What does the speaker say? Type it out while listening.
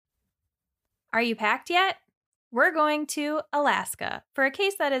Are you packed yet? We're going to Alaska for a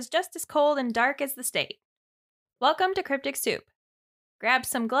case that is just as cold and dark as the state. Welcome to Cryptic Soup. Grab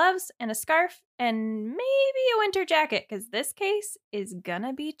some gloves and a scarf and maybe a winter jacket because this case is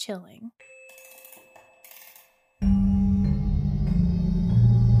gonna be chilling.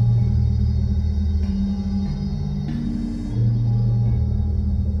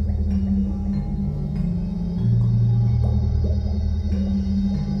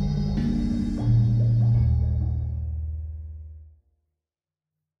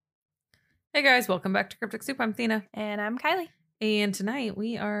 Hey guys, welcome back to Cryptic Soup. I'm Thena. And I'm Kylie. And tonight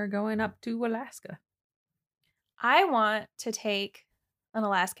we are going up to Alaska. I want to take an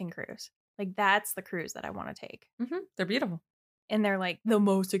Alaskan cruise. Like, that's the cruise that I want to take. Mm-hmm. They're beautiful. And they're like the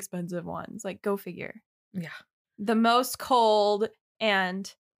most expensive ones. Like, go figure. Yeah. The most cold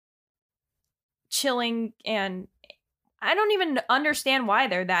and chilling, and I don't even understand why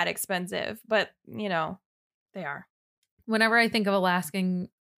they're that expensive, but you know, they are. Whenever I think of Alaskan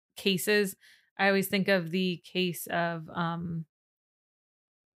cases, I always think of the case of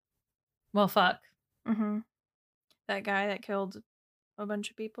Mm-hmm. That guy that killed a bunch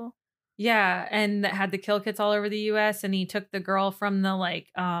of people. Yeah, and that had the kill kits all over the US, and he took the girl from the like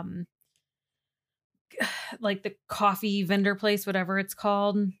the coffee vendor place, whatever it's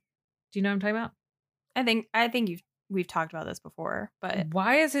called. Do you know what I'm talking about? I think we've talked about this before, but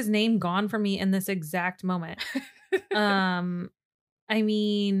why is his name gone from me in this exact moment? I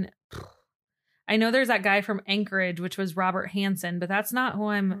mean, I know there's that guy from Anchorage, which was Robert Hansen, but that's not who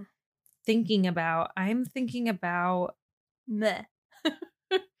I'm thinking about. I'm thinking about meh.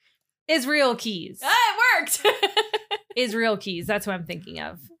 Israel Keys. Ah, it worked. Israel Keys. That's what I'm thinking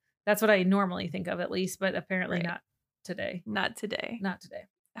of. That's what I normally think of, at least, but apparently not today. Not today. Not today.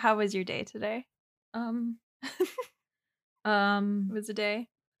 How was your day today? It was a day.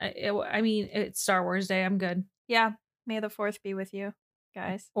 I mean, it's Star Wars Day. I'm good. Yeah. May the 4th be with you,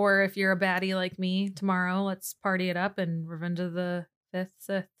 guys. Or if you're a baddie like me, tomorrow, let's party it up and Revenge of the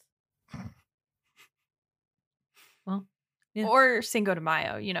Sith. Well, yeah. Or Cinco de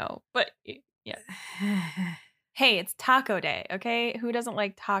Mayo, you know, but yeah. Hey, it's taco day, okay? Who doesn't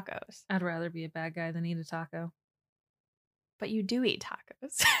like tacos? I'd rather be a bad guy than eat a taco. But you do eat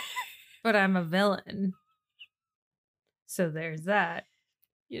tacos. But I'm a villain. So there's that.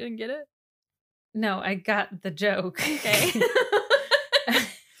 You didn't get it? No, I got the joke. Okay.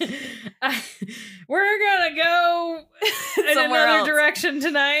 We're gonna go in another direction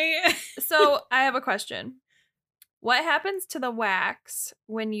tonight. So I have a question. What happens to the wax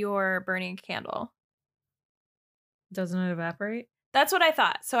when you're burning a candle? Doesn't it evaporate? That's what I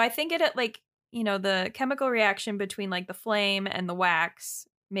thought. So I think it like, you know, the chemical reaction between like the flame and the wax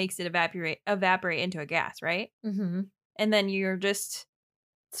makes it evaporate into a gas, right? Mm-hmm. And then you're just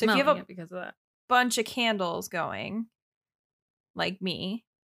so if you have a because of that bunch of candles going, like me,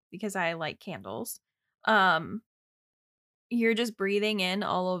 because I like candles, you're just breathing in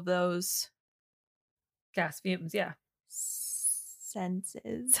all of those gas fumes. Yeah.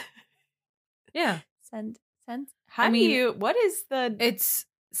 Senses. Yeah. Sense. How do you, what is the, it's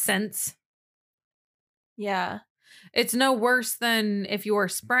sense. Yeah. It's no worse than if you're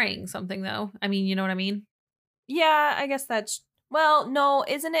spraying something though. I mean, you know what I mean? Yeah, I guess that's, well, no,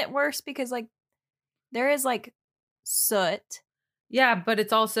 isn't it worse because like there is like soot. Yeah, but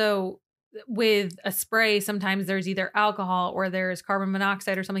it's also with a spray, sometimes there's either alcohol or there's carbon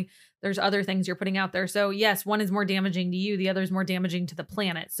monoxide or something. There's other things you're putting out there. So yes, one is more damaging to you. The other is more damaging to the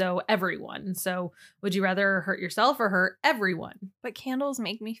planet. So everyone. So would you rather hurt yourself or hurt everyone? But candles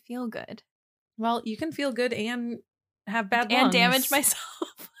make me feel good. Well, you can feel good and have bad lungs. And damage myself.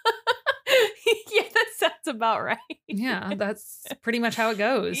 Yeah, that sounds about right. Yeah, that's pretty much how it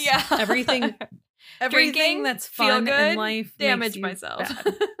goes. Yeah. Everything Drinking, that's fun feel good, in life damage myself.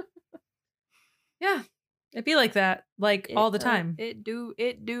 Yeah, it'd be like that, like all the time. It do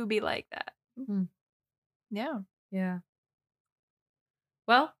be like that. Mm-hmm. Yeah.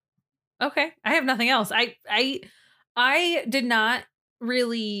 Well, okay. I have nothing else. I did not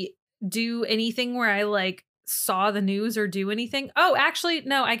really do anything where I like saw the news or do anything. Oh, actually,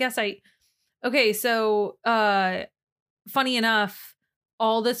 no. I guess okay. So, funny enough,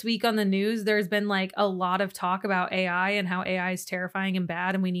 all this week on the news, there's been like a lot of talk about AI and how AI is terrifying and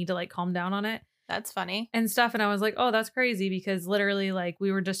bad, and we need to like calm down on it. That's funny. And stuff. And I was like, oh, that's crazy, because literally like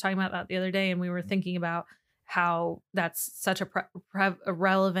we were just talking about that the other day, and we were thinking about how that's such a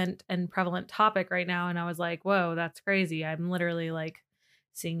relevant and prevalent topic right now. And I was like, whoa, that's crazy. I'm literally like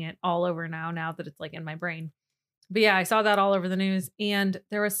seeing it all over now that it's like in my brain. But yeah, I saw that all over the news. And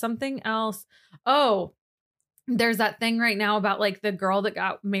there was something else. Oh, there's that thing right now about like the girl that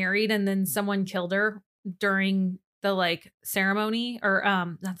got married and then someone killed her during the like ceremony or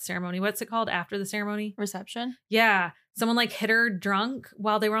not the ceremony. What's it called after the ceremony? Reception? Yeah. Someone like hit her drunk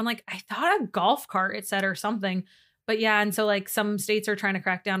while they were on like, I thought a golf cart, it said, or something. But yeah. And so like some states are trying to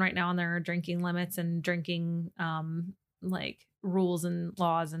crack down right now on their drinking limits and drinking like rules and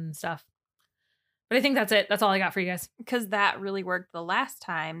laws and stuff. But I think that's it. That's all I got for you guys. Because that really worked the last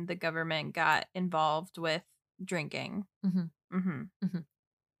time the government got involved with drinking. Mm-hmm. Mm-hmm. Mm-hmm.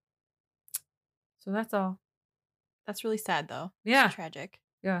 So that's all. That's really sad, though. Yeah. It's tragic.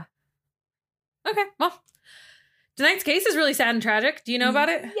 Yeah. Okay. Well, tonight's case is really sad and tragic. Do you know about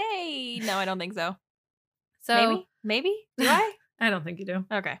it? Yay! No, I don't think so. So Maybe? Do I? I don't think you do.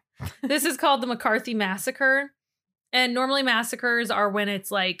 Okay. This is called the McCarthy Massacre. And normally massacres are when it's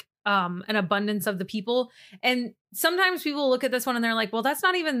like an abundance of the people. And sometimes people look at this one and they're like, well, that's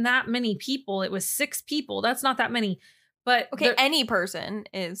not even that many people. It was 6 people. That's not that many. But okay, any person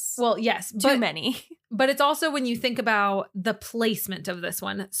is yes, too many. But it's also when you think about the placement of this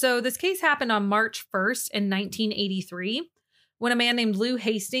one. So this case happened on March 1st in 1983 when a man named Lou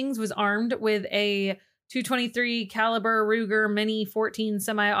Hastings was armed with a .223 caliber Ruger Mini 14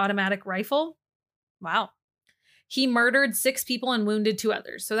 semi-automatic rifle. Wow. He murdered 6 people and wounded 2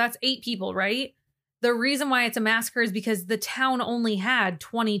 others. So that's 8 people, right? The reason why it's a massacre is because the town only had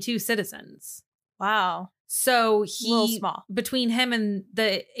 22 citizens. Wow. So a little small. Between him and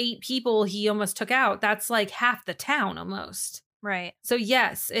the 8 people he almost took out, that's like half the town almost. Right. So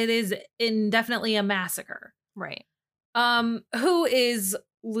yes, it is definitely a massacre. Right. Who is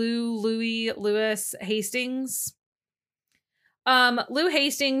Louis Hastings? Lou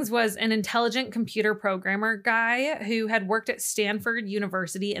Hastings was an intelligent computer programmer guy who had worked at Stanford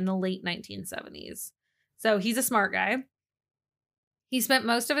University in the late 1970s. So he's a smart guy. He spent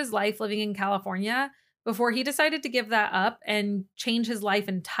most of his life living in California before he decided to give that up and change his life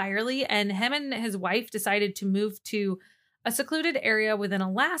entirely. And him and his wife decided to move to a secluded area within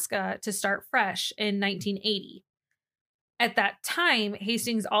Alaska to start fresh in 1980. At that time,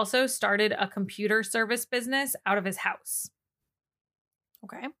 Hastings also started a computer service business out of his house.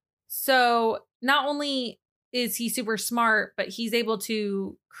 Okay. So not only is he super smart, but he's able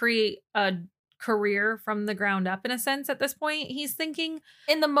to create a career from the ground up in a sense at this point. He's thinking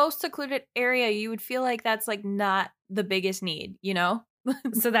in the most secluded area, you would feel like that's like not the biggest need, you know?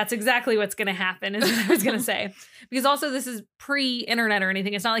 So that's exactly what's going to happen is what I was going to say. Because also this is pre-internet or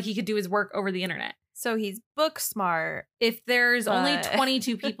anything. It's not like he could do his work over the internet. So he's book smart. If there's only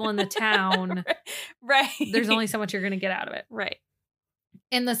 22 people in the town, right? There's only so much you're going to get out of it. Right.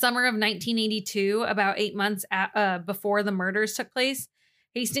 In the summer of 1982, about 8 months before the murders took place,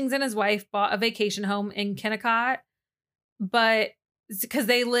 Hastings and his wife bought a vacation home in Kennecott, but because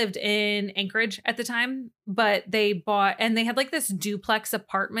they lived in Anchorage at the time, but they bought, and they had like this duplex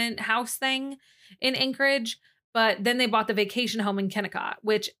apartment house thing in Anchorage, but then they bought the vacation home in Kennecott,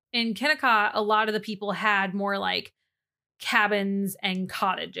 which in Kennecott, a lot of the people had more like cabins and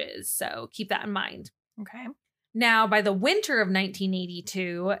cottages. So keep that in mind. Okay. Now, by the winter of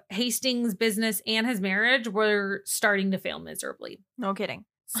 1982, Hastings' business and his marriage were starting to fail miserably. No kidding.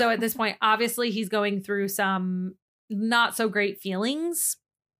 So at this point, obviously, he's going through some not so great feelings.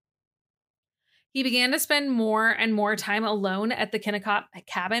 He began to spend more and more time alone at the Kennecott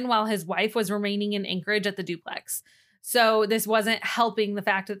cabin while his wife was remaining in Anchorage at the duplex. So this wasn't helping the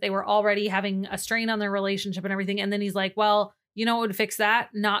fact that they were already having a strain on their relationship and everything. And then he's like, well, you know what would fix that?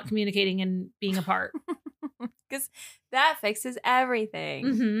 Not communicating and being apart. Because that fixes everything.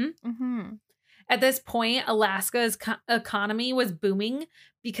 Mm-hmm. Mm-hmm. At this point, Alaska's economy was booming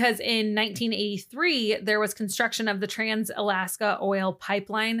because in 1983, there was construction of the Trans-Alaska Oil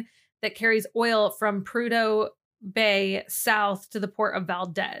Pipeline that carries oil from Prudhoe Bay south to the port of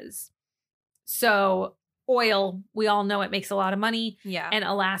Valdez. So oil, we all know it makes a lot of money. Yeah. And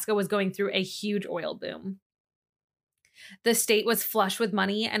Alaska was going through a huge oil boom. The state was flush with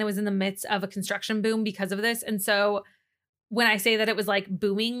money and it was in the midst of a construction boom because of this. And so when I say that it was like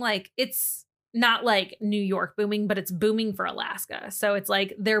booming, like it's not like New York booming, but it's booming for Alaska. So it's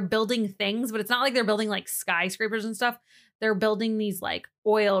like they're building things, but it's not like they're building like skyscrapers and stuff. They're building these like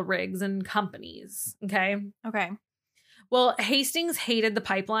oil rigs and companies. Okay. Okay. Well, Hastings hated the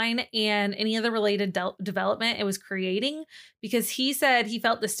pipeline and any of the related development it was creating because he said he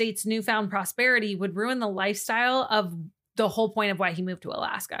felt the state's newfound prosperity would ruin the lifestyle of the whole point of why he moved to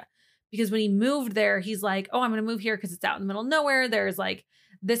Alaska. Because when he moved there, he's like, oh, I'm going to move here because it's out in the middle of nowhere. There's like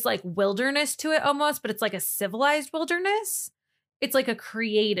this like wilderness to it almost, but it's like a civilized wilderness. It's like a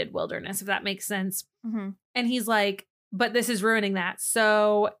created wilderness, if that makes sense. Mm-hmm. And he's like, but this is ruining that.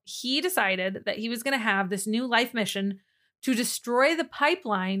 So he decided that he was going to have this new life mission to destroy the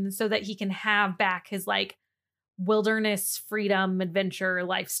pipeline so that he can have back his like wilderness freedom adventure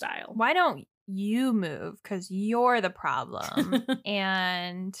lifestyle. Why don't you move? Because you're the problem.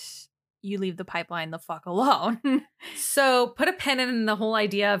 And you leave the pipeline the fuck alone. So put a pin in the whole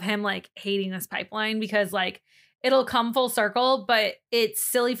idea of him like hating this pipeline, because like it'll come full circle, but it's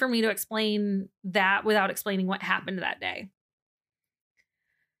silly for me to explain that without explaining what happened that day.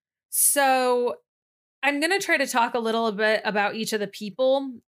 So I'm going to try to talk a little bit about each of the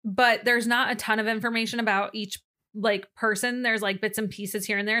people, but there's not a ton of information about each like person. There's like bits and pieces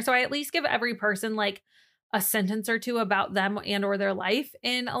here and there. So I at least give every person like a sentence or two about them and or their life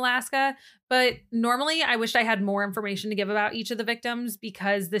in Alaska. But normally I wish I had more information to give about each of the victims,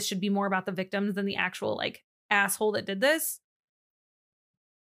 because this should be more about the victims than the actual like asshole that did this.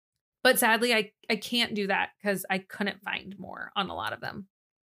 But sadly, I can't do that because I couldn't find more on a lot of them.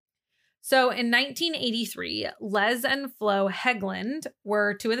 So in 1983, Les and Flo Hegland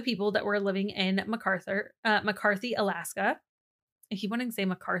were two of the people that were living in McCarthy, Alaska. I keep wanting to say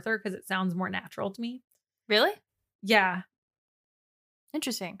MacArthur because it sounds more natural to me. Really? Yeah.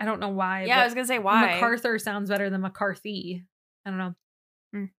 Interesting. I don't know why. Yeah, I was going to say why. MacArthur sounds better than McCarthy. I don't know.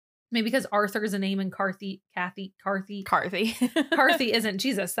 Maybe because Arthur is a name and Carthy isn't.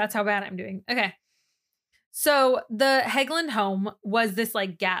 Jesus, that's how bad I'm doing. Okay. So the Hegland home was this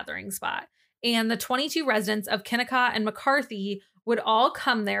like gathering spot, and the 22 residents of Kennecott and McCarthy would all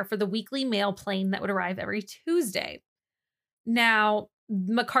come there for the weekly mail plane that would arrive every Tuesday. Now,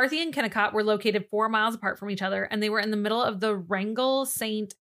 McCarthy and Kennecott were located 4 miles apart from each other, and they were in the middle of the Wrangell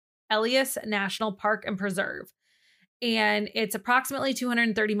St. Elias National Park and Preserve. And it's approximately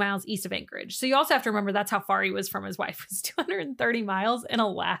 230 miles east of Anchorage. So you also have to remember that's how far he was from his wife. It's 230 miles in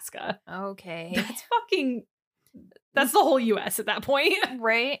Alaska. Okay. That's the whole U.S. at that point.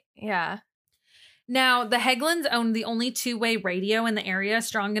 Right? Yeah. Now, the Heglands owned the only two-way radio in the area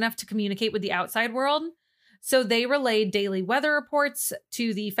strong enough to communicate with the outside world. So they relayed daily weather reports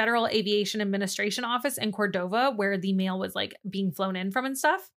to the Federal Aviation Administration office in Cordova, where the mail was like being flown in from and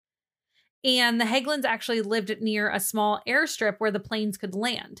stuff. And the Heglands actually lived near a small airstrip where the planes could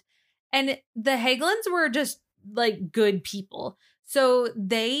land. And the Heglands were just like good people. So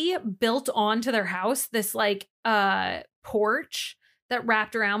they built onto their house this like porch that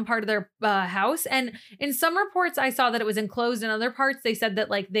wrapped around part of their house. And in some reports I saw that it was enclosed. In other parts they said that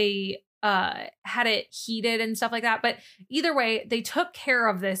like they had it heated and stuff like that. But either way, they took care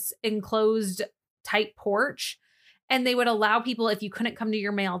of this enclosed type porch. And they would allow people, if you couldn't come to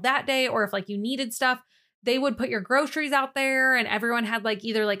your mail that day, or if like you needed stuff, they would put your groceries out there, and everyone had like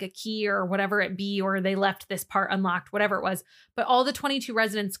either like a key or whatever it be, or they left this part unlocked, whatever it was. But all the 22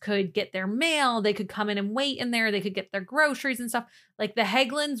 residents could get their mail. They could come in and wait in there. They could get their groceries and stuff. Like the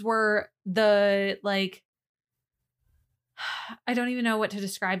Heglands were the like, I don't even know what to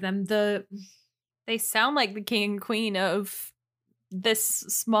describe them. They sound like the king and queen of this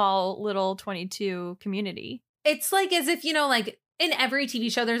small little 22 community. It's like as if, you know, like in every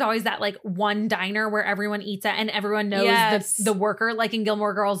TV show, there's always that like one diner where everyone eats at and everyone knows the worker, like in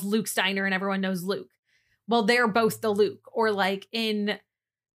Gilmore Girls, Luke's diner, and everyone knows Luke. Well, they're both the Luke. Or like in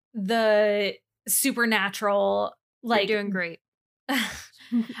the Supernatural, like you're doing great.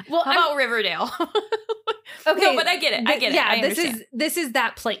 Well, how about Riverdale? Okay, no, but I get it. Yeah, this is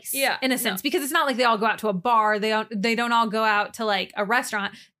that place. Yeah, in a sense, because it's not like they all go out to a bar. They don't all go out to like a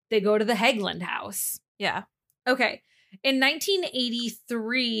restaurant. They go to the Hegland house. Yeah. Okay. In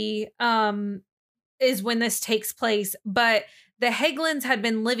 1983 is when this takes place, but the Heglands had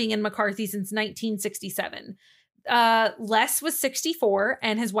been living in McCarthy since 1967. Les was 64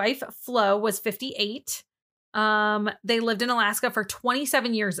 and his wife Flo was 58. They lived in Alaska for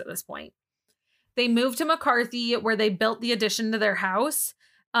 27 years at this point. They moved to McCarthy where they built the addition to their house,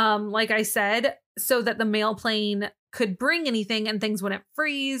 like I said, so that the mail plane could bring anything and things wouldn't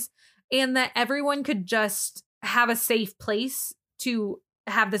freeze, and that everyone could just have a safe place to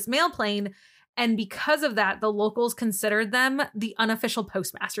have this mail plane. And because of that, the locals considered them the unofficial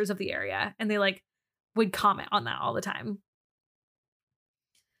postmasters of the area. And they like would comment on that all the time.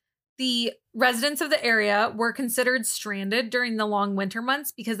 The residents of the area were considered stranded during the long winter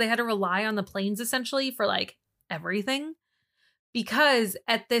months because they had to rely on the planes essentially for like everything. Because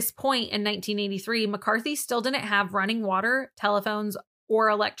at this point in 1983, McCarthy still didn't have running water, telephones, or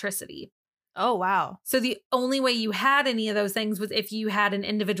electricity. Oh, wow. So the only way you had any of those things was if you had an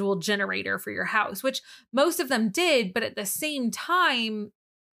individual generator for your house, which most of them did. But at the same time,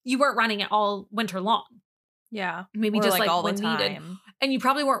 you weren't running it all winter long. Yeah. Maybe just like all when the time. needed. and you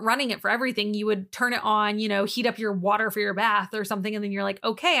probably weren't running it for everything. You would turn it on, heat up your water for your bath or something. And then you're like,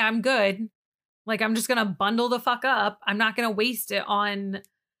 okay, I'm good. Like, I'm just going to bundle the fuck up. I'm not going to waste it on,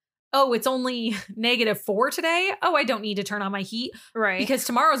 oh, it's only -4 today. Oh, I don't need to turn on my heat. Right. Because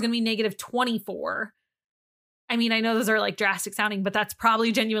tomorrow is going to be -24. I mean, I know those are like drastic sounding, but that's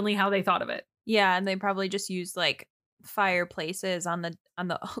probably genuinely how they thought of it. Yeah. And they probably just used like fireplaces on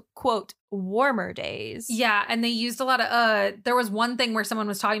the quote warmer days. Yeah, and they used a lot of there was one thing where someone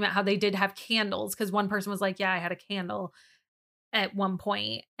was talking about how they did have candles, because one person was like, yeah, I had a candle at one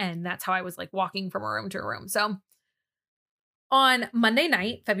point, and that's how I was like walking from a room to a room. So on Monday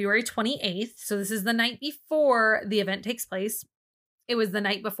night, February 28th, so this is the night before the event takes place. It was the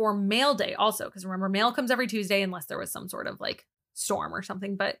night before mail day also, because remember, mail comes every Tuesday unless there was some sort of like storm or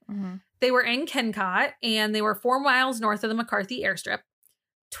something. But they were in Kennecott, and they were 4 miles north of the McCarthy airstrip.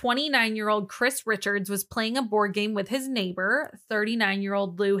 29-year-old Chris Richards was playing a board game with his neighbor,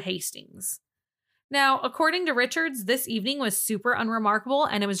 39-year-old Lou Hastings. Now, according to Richards, this evening was super unremarkable,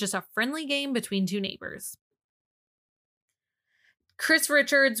 and it was just a friendly game between 2 neighbors. Chris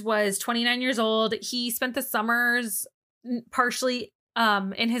Richards was 29 years old. He spent the summers partially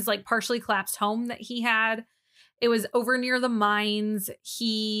in his like partially collapsed home that he had. It was over near the mines.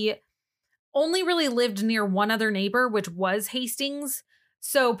 He only really lived near one other neighbor, which was Hastings.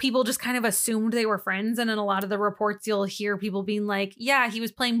 So people just kind of assumed they were friends. And in a lot of the reports, you'll hear people being like, yeah, he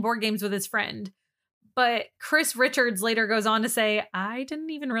was playing board games with his friend. But Chris Richards later goes on to say, I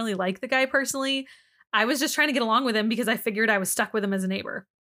didn't even really like the guy personally. I was just trying to get along with him because I figured I was stuck with him as a neighbor.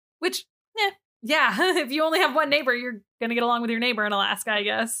 Which, yeah, if you only have one neighbor, you're going to get along with your neighbor in Alaska, I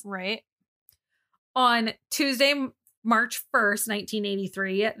guess. Right. On Tuesday, March 1st,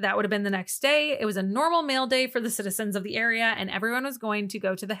 1983, that would have been the next day. It was a normal mail day for the citizens of the area, and everyone was going to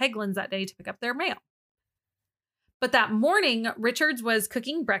go to the Heglands that day to pick up their mail. But that morning, Richards was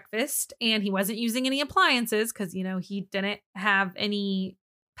cooking breakfast, and he wasn't using any appliances because, he didn't have any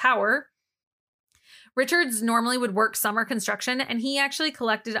power. Richards normally would work summer construction, and he actually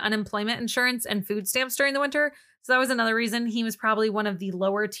collected unemployment insurance and food stamps during the winter. So that was another reason he was probably one of the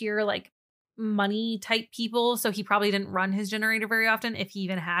lower tier, like, money type people. So he probably didn't run his generator very often, if he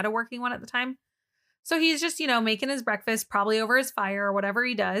even had a working one at the time. So he's just, making his breakfast, probably over his fire or whatever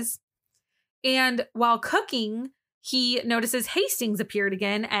he does. And while cooking, he notices Hastings appeared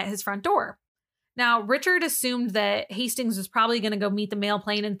again at his front door. Now, Richard assumed that Hastings was probably going to go meet the mail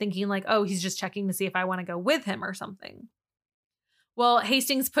plane and thinking like, oh, he's just checking to see if I want to go with him or something. Well,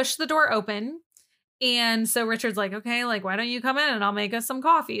 Hastings pushed the door open. And so Richard's like, okay, like, why don't you come in and I'll make us some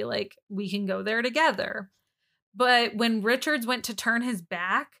coffee? Like, we can go there together. But when Richards went to turn his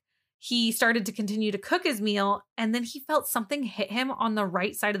back, he started to continue to cook his meal. And then he felt something hit him on the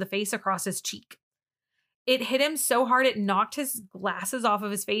right side of the face across his cheek. It hit him so hard it knocked his glasses off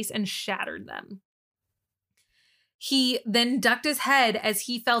of his face and shattered them. He then ducked his head as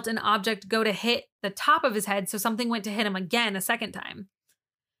he felt an object go to hit the top of his head. So something went to hit him again a second time.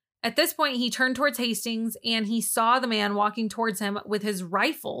 At this point, he turned towards Hastings and he saw the man walking towards him with his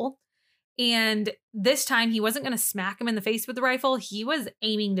rifle. And this time he wasn't going to smack him in the face with the rifle. He was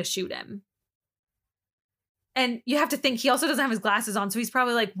aiming to shoot him. And you have to think he also doesn't have his glasses on. So he's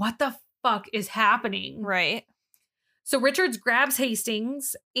probably like, what the fuck is happening? Right. So Richards grabs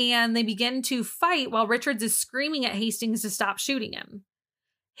Hastings and they begin to fight while Richards is screaming at Hastings to stop shooting him.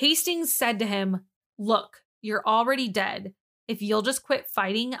 Hastings said to him, look, you're already dead. If you'll just quit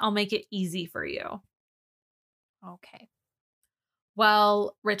fighting, I'll make it easy for you. Okay.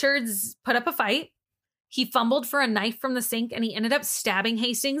 Well, Richards put up a fight. He fumbled for a knife from the sink and he ended up stabbing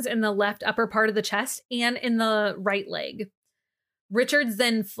Hastings in the left upper part of the chest and in the right leg. Richards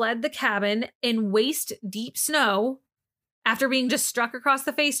then fled the cabin in waist-deep snow after being just struck across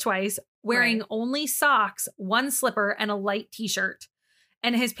the face twice, wearing only socks, one slipper, and a light t-shirt.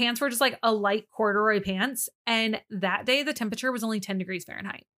 And his pants were just like a light corduroy pants. And that day, the temperature was only 10 degrees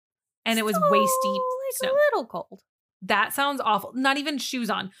Fahrenheit. And it was waist-deep snow. A little cold. That sounds awful. Not even shoes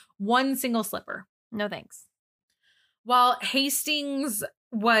on. One single slipper. No thanks. While Hastings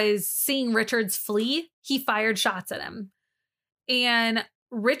was seeing Richards flee, he fired shots at him. And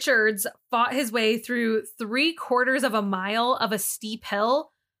Richards fought his way through 3/4 of a mile of a steep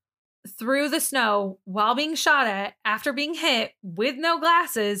hill through the snow while being shot at after being hit with no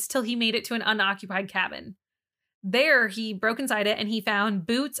glasses till he made it to an unoccupied cabin. There, he broke inside it and he found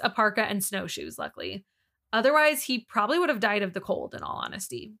boots, a parka, and snowshoes, luckily. Otherwise, he probably would have died of the cold, in all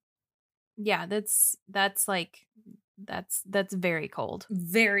honesty. Yeah, that's very cold.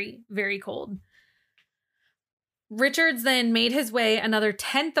 Very, very cold. Richards then made his way another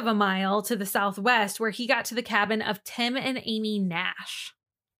 1/10 of a mile to the southwest, where he got to the cabin of Tim and Amy Nash.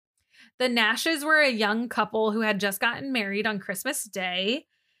 The Nashes were a young couple who had just gotten married on Christmas Day,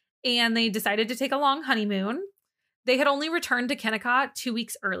 and they decided to take a long honeymoon. They had only returned to Kennecott 2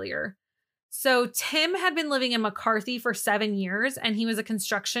 weeks earlier. So Tim had been living in McCarthy for 7 years, and he was a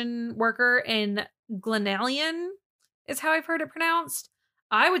construction worker in Glenallen, is how I've heard it pronounced.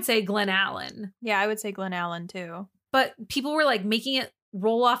 I would say Glen Allen. Yeah, I would say Glen Allen too. But people were like making it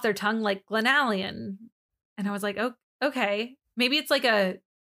roll off their tongue like Glenallen. And I was like, oh, okay. Maybe it's like an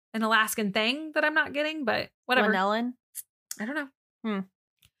Alaskan thing that I'm not getting, but whatever. Glen Allen? I don't know.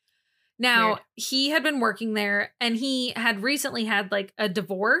 Now, Weird. he had been working there, and he had recently had like a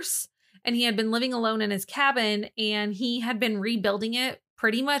divorce, and he had been living alone in his cabin, and he had been rebuilding it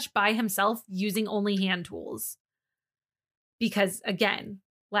pretty much by himself using only hand tools. Because again,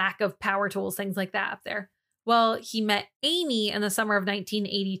 lack of power tools, things like that up there. Well, he met Amy in the summer of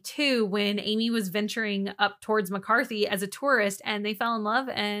 1982 when Amy was venturing up towards McCarthy as a tourist, and they fell in love,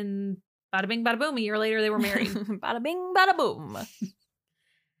 and bada bing, bada boom, a year later they were married. Bada bing, bada boom.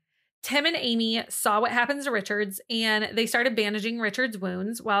 Tim and Amy saw what happens to Richards, and they started bandaging Richards'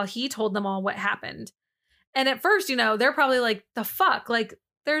 wounds while he told them all what happened. And at first, they're probably like, the fuck? Like,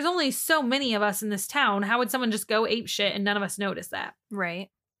 there's only so many of us in this town. How would someone just go ape shit and none of us notice that? Right.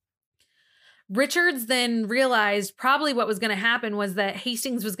 Richards then realized probably what was going to happen was that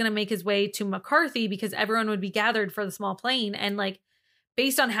Hastings was going to make his way to McCarthy because everyone would be gathered for the small plane. And like,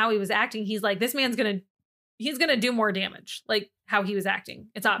 based on how he was acting, he's like, this man's he's going to do more damage. Like how he was acting.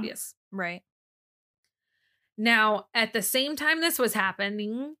 It's obvious. Right. Now, at the same time this was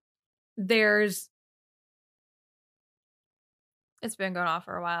happening, It's been going off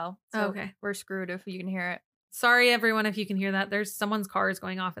for a while. So okay. We're screwed if you can hear it. Sorry, everyone, if you can hear that. There's someone's car is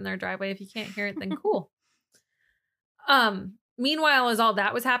going off in their driveway. If you can't hear it, then cool. Meanwhile, as all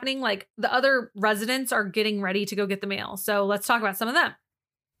that was happening, like the other residents are getting ready to go get the mail. So let's talk about some of them.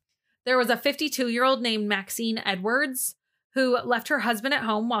 There was a 52-year-old named Maxine Edwards who left her husband at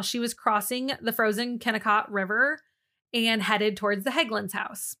home while she was crossing the frozen Kennecott River and headed towards the Heglin's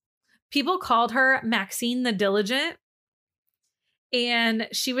house. People called her Maxine the Diligent. And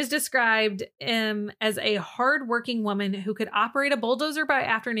she was described as a hardworking woman who could operate a bulldozer by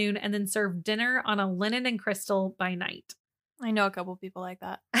afternoon and then serve dinner on a linen and crystal by night. I know a couple people like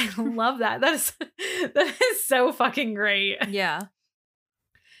that. I love that. That is so fucking great. Yeah.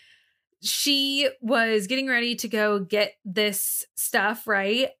 She was getting ready to go get this stuff,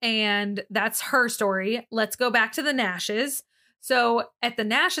 right? And that's her story. Let's go back to the Nashes. So at the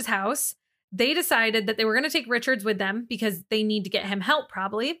Nash's house, they decided that they were going to take Richards with them because they need to get him help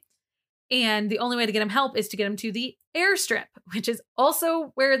probably. And the only way to get him help is to get him to the airstrip, which is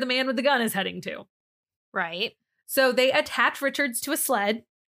also where the man with the gun is heading to. Right. So they attach Richards to a sled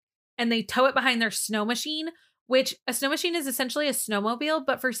and they tow it behind their snow machine, which a snow machine is essentially a snowmobile.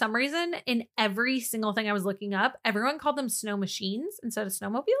 But for some reason, in every single thing I was looking up, everyone called them snow machines instead of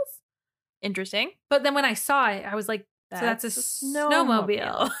snowmobiles. Interesting. But then when I saw it, I was like, so that's a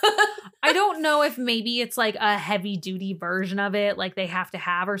snowmobile. I don't know if maybe it's like a heavy duty version of it, like they have to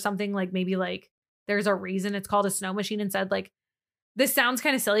have or something. Like maybe like there's a reason it's called a snow machine instead. Like this sounds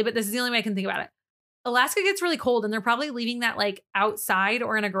kind of silly, but this is the only way I can think about it. Alaska gets really cold and they're probably leaving that like outside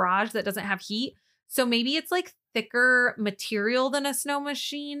or in a garage that doesn't have heat. So maybe it's like thicker material than a snow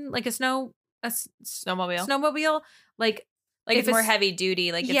machine, like a snowmobile. Like it's more heavy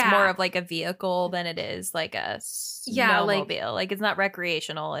duty. Like it's more of like a vehicle than it is like a snowmobile. Like it's not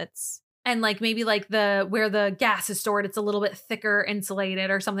recreational. It's and like maybe like where the gas is stored, it's a little bit thicker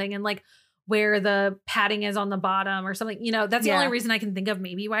insulated or something. And like where the padding is on the bottom or something, that's the only reason I can think of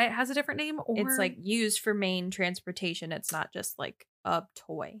maybe why it has a different name. Or it's like used for main transportation. It's not just like a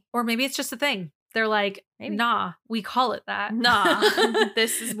toy. Or maybe it's just a thing. They're like, maybe. Nah, we call it that. Nah,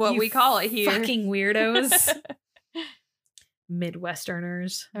 this is what we call it here. Fucking weirdos.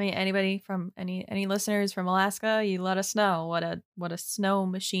 Midwesterners. I mean, anybody from any listeners from Alaska, you let us know what a snow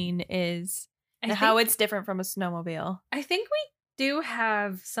machine is and how it's different from a snowmobile. I think we do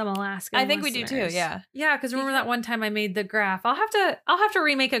have some Alaskan I think listeners. We do too, yeah. Yeah, because remember that one time I made the graph. I'll have to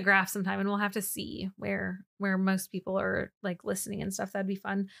remake a graph sometime and we'll have to see where most people are like listening and stuff. That'd be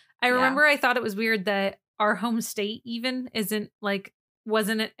fun. I remember I thought it was weird that our home state even isn't like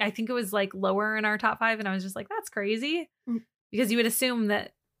wasn't it I think it was like lower in our top 5 and I was just like, that's crazy. Because you would assume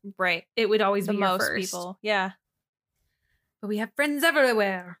that it would always be most first. People. Yeah. But we have friends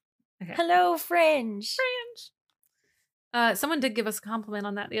everywhere. Okay. Hello, Fringe. Someone did give us a compliment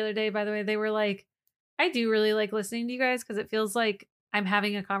on that the other day, by the way. They were like, I do really like listening to you guys because it feels like I'm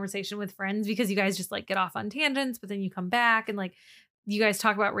having a conversation with friends because you guys just like get off on tangents, but then you come back and like you guys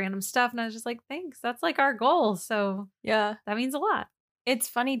talk about random stuff. And I was just like, thanks. That's like our goal. So Yeah. that means a lot. It's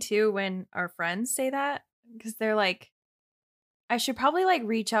funny too when our friends say that because they're like, I should probably like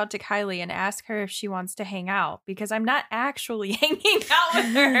reach out to Kylee and ask her if she wants to hang out because I'm not actually hanging out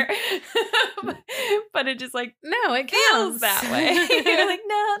with her. But it just like, No, it feels counts that way. You're like,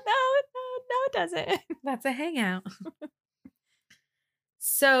 no, it doesn't. That's a hangout.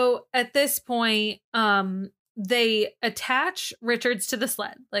 So at this point, they attach Richards to the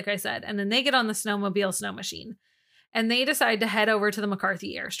sled, like I said, and then they get on the snowmobile snow machine and they decide to head over to the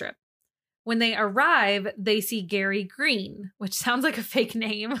McCarthy airstrip. When they arrive, they see Gary Green, which sounds like a fake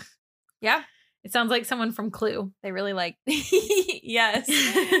name. Yeah. It sounds like someone from Clue. They really like, yes,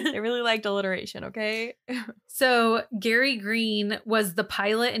 they really liked alliteration. Okay. So Gary Green was the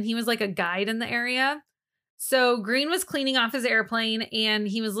pilot and he was like a guide in the area. So Green was cleaning off his airplane and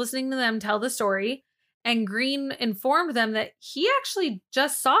he was listening to them tell the story. And Green informed them that he actually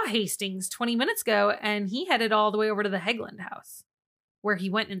just saw Hastings 20 minutes ago and he headed all the way over to the Hegland house where he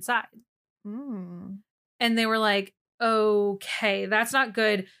went inside. Mm. And they were like, okay, that's not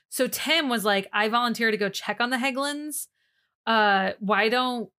good. So Tim was like, I volunteer to go check on the Heglands. Why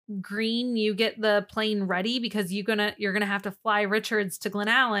don't Green, you get the plane ready because you're gonna have to fly Richards to Glen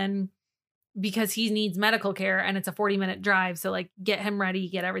Allen because he needs medical care and it's a 40-minute drive. So like get him ready,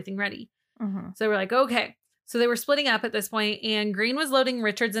 get everything ready. Mm-hmm. So we're like, okay. So they were splitting up at this point and Green was loading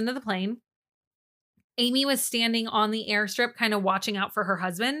Richards into the plane. Amy was standing on the airstrip, kind of watching out for her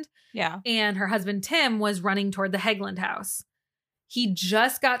husband. Yeah. And her husband, Tim, was running toward the Hegland house. He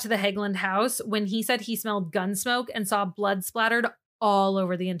just got to the Hegland house when he said he smelled gun smoke and saw blood splattered all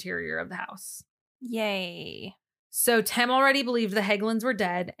over the interior of the house. Yay. So Tim already believed the Heglands were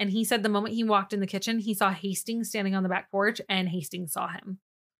dead. And he said the moment he walked in the kitchen, he saw Hastings standing on the back porch and Hastings saw him.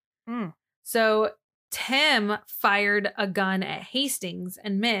 Mm. So Tim fired a gun at Hastings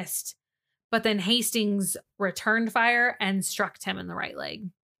and missed. But then Hastings returned fire and struck Tim in the right leg.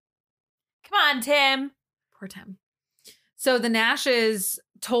 Come on, Tim. Poor Tim. So the Nashes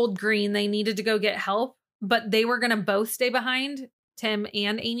told Green they needed to go get help, but they were going to both stay behind, Tim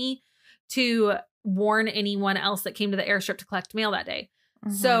and Amy, to warn anyone else that came to the airstrip to collect mail that day.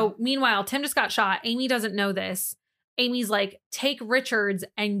 Mm-hmm. So meanwhile, Tim just got shot. Amy doesn't know this. Amy's like, take Richards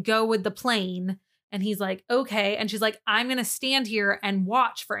and go with the plane. And he's like, okay. And she's like, I'm going to stand here and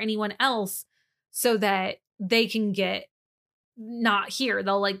watch for anyone else so that they can get not here.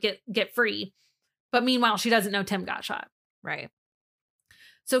 They'll like get free. But meanwhile, she doesn't know Tim got shot. Right.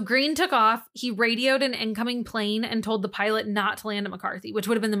 So Green took off. He radioed an incoming plane and told the pilot not to land at McCarthy, which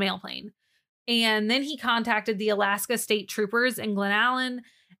would have been the mail plane. And then he contacted the Alaska State Troopers in Glen Allen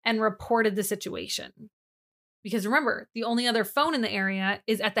and reported the situation. Because remember, the only other phone in the area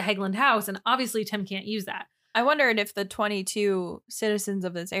is at the Hegland house, and obviously Tim can't use that. I wondered if the 22 citizens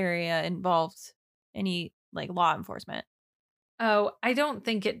of this area involved any like law enforcement. Oh, I don't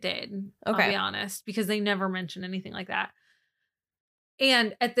think it did. Okay. I'll be honest, because they never mentioned anything like that.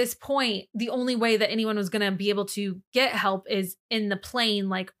 And at this point, the only way that anyone was going to be able to get help is in the plane,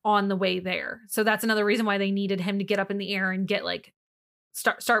 like on the way there. So that's another reason why they needed him to get up in the air and get like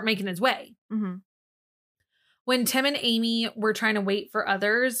start making his way. Mm-hmm. When Tim and Amy were trying to wait for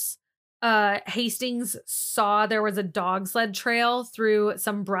others, Hastings saw there was a dog sled trail through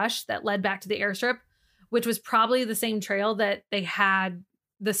some brush that led back to the airstrip, which was probably the same trail that they had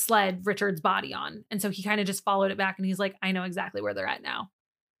the sled Richard's body on. And so he kind of just followed it back and he's like, I know exactly where they're at now.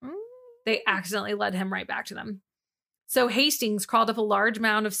 They accidentally led him right back to them. So Hastings crawled up a large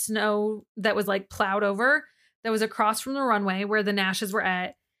mound of snow that was like plowed over that was across from the runway where the Nashes were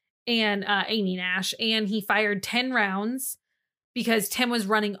at, and Amy Nash, and he fired 10 rounds because Tim was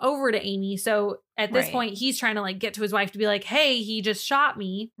running over to Amy. So at this point, he's trying to like get to his wife to be like, hey, he just shot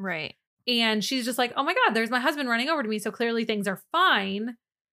me. Right. And she's just like, oh my God, there's my husband running over to me. So clearly things are fine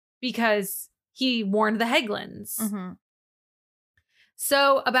because he warned the Heglands. Mm-hmm.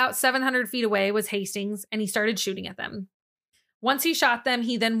 So about 700 feet away was Hastings, and he started shooting at them. Once he shot them,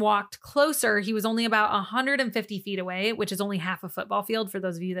 he then walked closer. He was only about 150 feet away, which is only half a football field for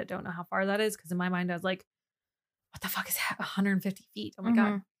those of you that don't know how far that is. Because in my mind, I was like, what the fuck is 150 feet? Oh my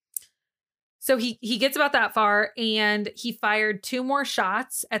God. So he gets about that far, and he fired 2 more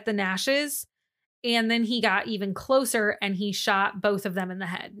shots at the Nashes. And then he got even closer and he shot both of them in the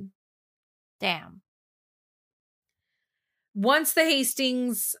head. Damn. Once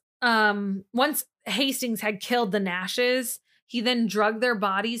Hastings had killed the Nashes, he then dragged their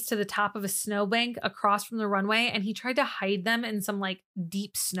bodies to the top of a snowbank across from the runway, and he tried to hide them in some like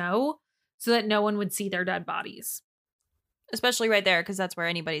deep snow so that no one would see their dead bodies. Especially right there, because that's where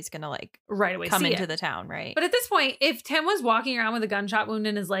anybody's going to like right away come see into it. the town, right? But at this point, if Tim was walking around with a gunshot wound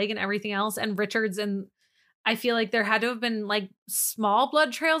in his leg and everything else, and Richards, and I feel like there had to have been like small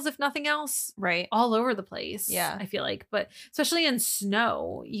blood trails, if nothing else, right, all over the place. Yeah. I feel like, but especially in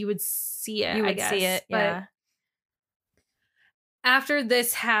snow, you would see it. You would I guess. see it, But yeah. after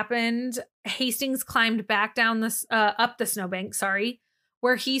this happened, Hastings climbed back down this up the snowbank,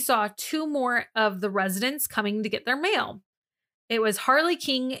 where he saw 2 more of the residents coming to get their mail. It was Harley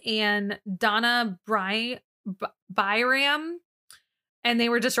King and Donna Byram, and they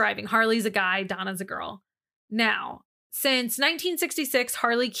were just arriving. Harley's a guy, Donna's a girl. Now, since 1966,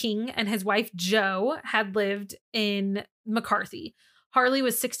 Harley King and his wife Jo had lived in McCarthy. Harley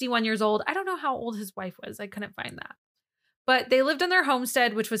was 61 years old. I don't know how old his wife was. I couldn't find that. But they lived in their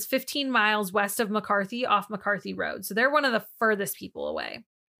homestead, which was 15 miles west of McCarthy off McCarthy Road. So they're one of the furthest people away.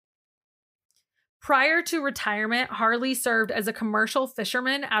 Prior to retirement, Harley served as a commercial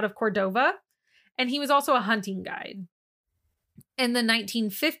fisherman out of Cordova, and he was also a hunting guide. In the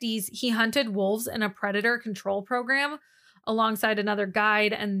 1950s, he hunted wolves in a predator control program alongside another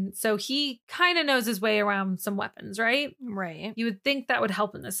guide, and so he kind of knows his way around some weapons, right? Right. You would think that would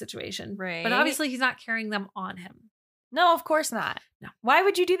help in this situation. Right. But obviously, he's not carrying them on him. No, of course not. No. Why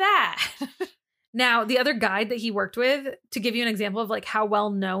would you do that? Now, the other guide that he worked with, to give you an example of like how well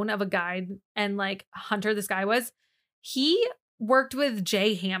known of a guide and like hunter this guy was, he worked with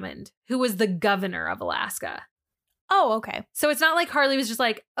Jay Hammond, who was the governor of Alaska. Oh, okay. So it's not like Harley was just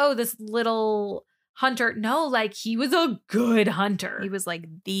like, oh, this little hunter. No, like he was a good hunter. He was like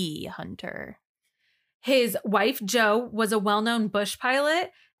the hunter. His wife, Jo, was a well-known bush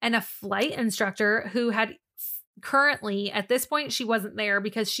pilot and a flight instructor who had currently, at this point, she wasn't there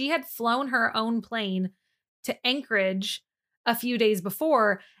because she had flown her own plane to Anchorage a few days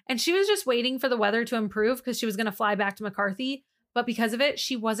before, and she was just waiting for the weather to improve because she was going to fly back to McCarthy. But because of it,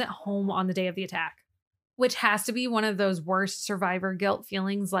 she wasn't home on the day of the attack, which has to be one of those worst survivor guilt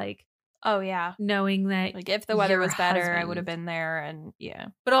feelings, like, oh, yeah, knowing that like if the weather was better, husband, I would have been there. And yeah,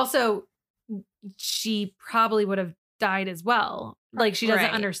 but also she probably would have died as well. Like she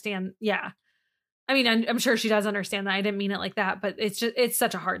doesn't understand. Yeah. I mean, I'm sure she does understand that. I didn't mean it like that, but it's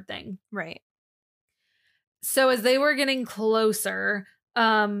such a hard thing. Right. So as they were getting closer,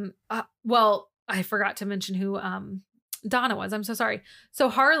 well, I forgot to mention who Donna was. I'm so sorry. So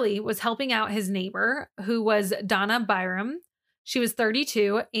Harley was helping out his neighbor, who was Donna Byram. She was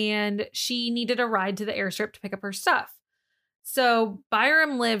 32 and she needed a ride to the airstrip to pick up her stuff. So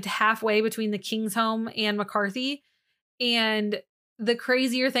Byram lived halfway between the King's home and McCarthy. And the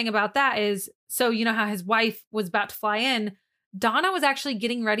crazier thing about that is, so you know how his wife was about to fly in, Donna was actually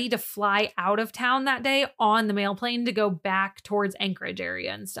getting ready to fly out of town that day on the mail plane to go back towards Anchorage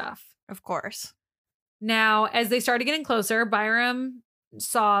area and stuff. Of course. Now, as they started getting closer, Byram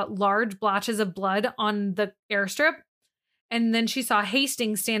saw large blotches of blood on the airstrip, and then she saw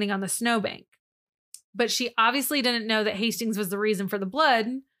Hastings standing on the snowbank. But she obviously didn't know that Hastings was the reason for the blood,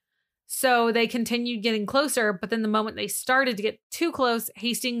 so they continued getting closer, but then the moment they started to get too close,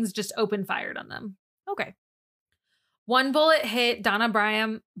 Hastings just opened fired on them. Okay. One bullet hit Donna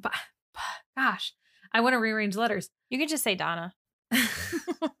Byram. Gosh, I want to rearrange letters. You can just say Donna.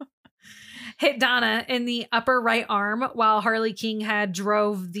 Hit Donna in the upper right arm while Harley King had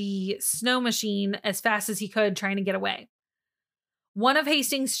drove the snow machine as fast as he could trying to get away. One of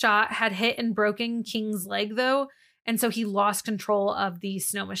Hastings' shot had hit and broken King's leg, though, and so he lost control of the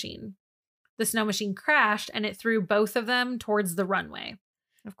snow machine. The snow machine crashed and it threw both of them towards the runway.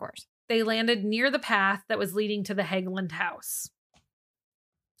 Of course. They landed near the path that was leading to the Hageland house.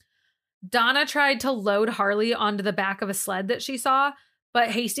 Donna tried to load Harley onto the back of a sled that she saw, but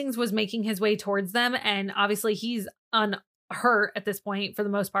Hastings was making his way towards them, and obviously he's unhurt at this point for the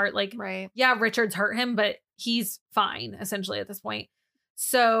most part. Like, right. Yeah, Richards hurt him, but he's fine essentially at this point.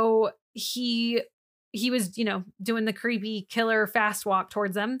 So he was, doing the creepy killer fast walk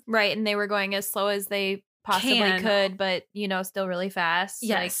towards them. Right, and they were going as slow as they possibly could, but, still really fast.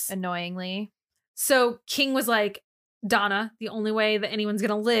 Yes. Like, annoyingly. So King was like, Donna, the only way that anyone's going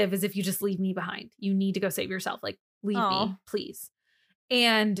to live is if you just leave me behind. You need to go save yourself. Like, leave me, please.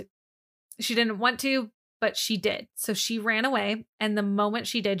 And she didn't want to, but she did. So she ran away. And the moment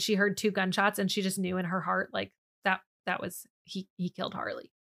she did, she heard 2 gunshots and she just knew in her heart, like, that was, he killed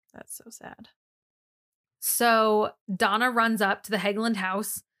Harley. That's so sad. So Donna runs up to the Hageland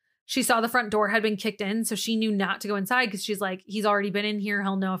house. She saw the front door had been kicked in, so she knew not to go inside because she's like, he's already been in here.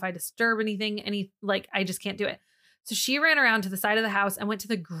 He'll know if I disturb anything. And I just can't do it. So she ran around to the side of the house and went to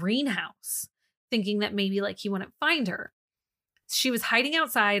the greenhouse, thinking that maybe like he wouldn't find her. She was hiding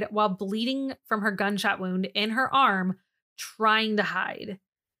outside while bleeding from her gunshot wound in her arm. trying to hide.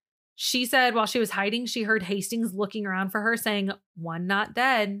 She said while she was hiding, she heard Hastings looking around for her saying, "One not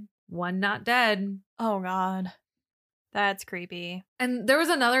dead, one not dead." Oh, God. That's creepy. And there was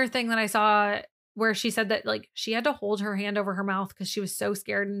another thing that I saw where she said that like she had to hold her hand over her mouth because she was so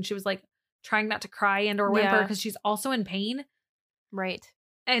scared and she was like trying not to cry and or whimper because she's also in pain. Right.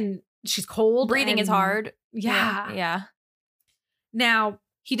 And she's cold. Breathing is hard. Yeah. Yeah. Now,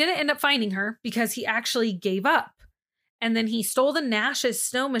 he didn't end up finding her because he actually gave up. And then he stole the Nash's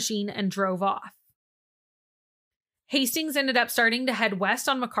snow machine and drove off. Hastings ended up starting to head west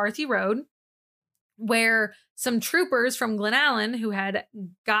on McCarthy Road, where some troopers from Glenallen who had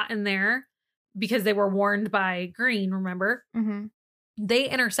gotten there because they were warned by Green, remember? Mm-hmm. They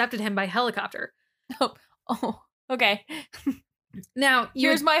intercepted him by helicopter. Oh, okay. Now,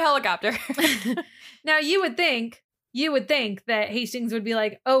 here's my helicopter. Now, you would think that Hastings would be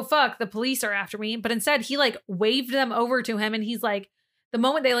like, "Oh, fuck, the police are after me." But instead, he like waved them over to him. And he's like, the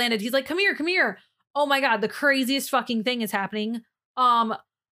moment they landed, he's like, "Come here, come here." Oh my God, the craziest fucking thing is happening.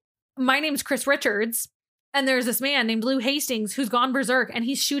 My name's Chris Richards. And there's this man named Lou Hastings who's gone berserk and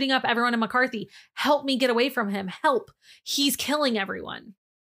he's shooting up everyone in McCarthy. Help me get away from him. Help. He's killing everyone.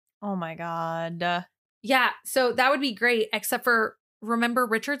 Oh my God. Yeah. So that would be great. Except for, remember,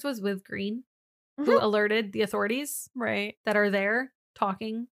 Richards was with Green, who alerted the authorities that are there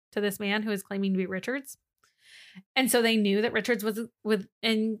talking to this man who is claiming to be Richards. And so they knew that Richards was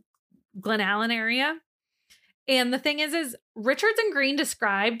in Glenallen area. And the thing is Richards and Green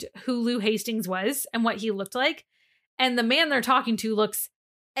described who Lou Hastings was and what he looked like. And the man they're talking to looks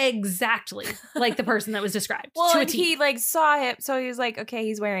exactly like the person that was described. Well, to a and T. he like saw him. So he was like, okay,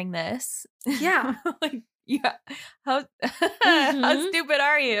 he's wearing this. Yeah. Like, yeah. How stupid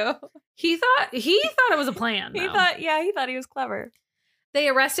are you? He thought it was a plan. He thought he was clever. They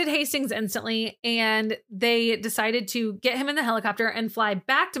arrested Hastings instantly, and they decided to get him in the helicopter and fly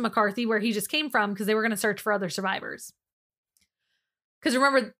back to McCarthy, where he just came from, because they were going to search for other survivors. Because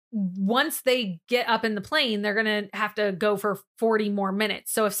remember, once they get up in the plane, they're going to have to go for 40 more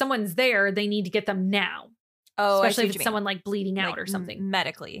minutes. So if someone's there, they need to get them now. Oh, especially if it's someone like bleeding out or something.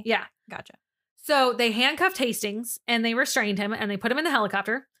 Medically. Yeah. Gotcha. So they handcuffed Hastings and they restrained him and they put him in the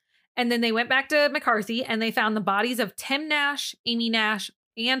helicopter. And then they went back to McCarthy and they found the bodies of Tim Nash, Amy Nash,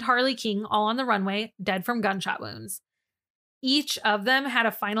 and Harley King all on the runway, dead from gunshot wounds. Each of them had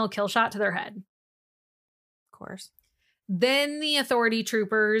a final kill shot to their head. Of course. Then the authority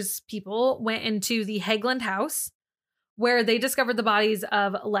troopers people went into the Hageland house, where they discovered the bodies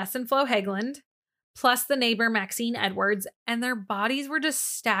of Les and Flo Hageland, plus the neighbor Maxine Edwards, and their bodies were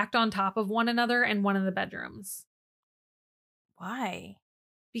just stacked on top of one another in one of the bedrooms. Why?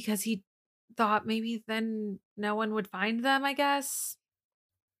 Because he thought maybe then no one would find them, I guess.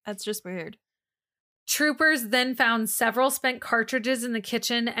 That's just weird. Troopers then found several spent cartridges in the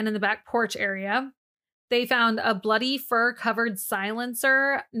kitchen and in the back porch area. They found a bloody fur-covered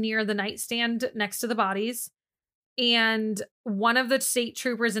silencer near the nightstand next to the bodies. And one of the state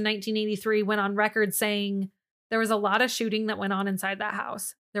troopers in 1983 went on record saying there was a lot of shooting that went on inside that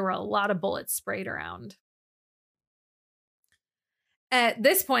house. There were a lot of bullets sprayed around. At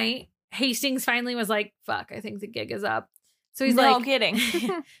this point, Hastings finally was like, "Fuck, I think the gig is up." So he's no like, kidding.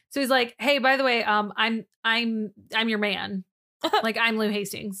 So he's like, "Hey, by the way, I'm your man. Like, I'm Lou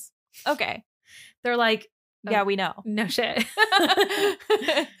Hastings." Okay. They're like, yeah, we know. No shit.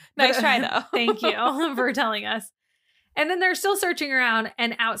 Nice try, though. Thank you for telling us. And then they're still searching around,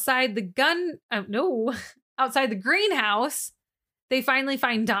 and outside the greenhouse, they finally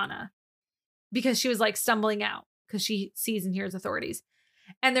find Donna because she was like stumbling out because she sees and hears authorities.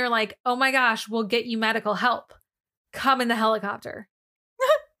 And they're like, "Oh my gosh, we'll get you medical help. Come in the helicopter.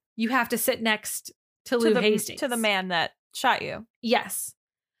 You have to sit next to Lou Hastings." To the man that shot you. Yes.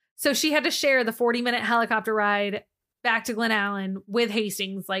 So she had to share the 40-minute helicopter ride back to Glenallen with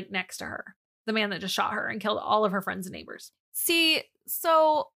Hastings, like next to her, the man that just shot her and killed all of her friends and neighbors. See,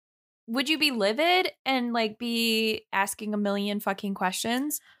 so would you be livid and like be asking a million fucking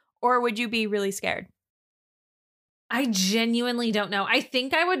questions, or would you be really scared? I genuinely don't know. I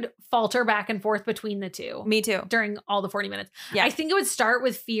think I would falter back and forth between the two. Me too. During all the 40 minutes. Yeah. I think it would start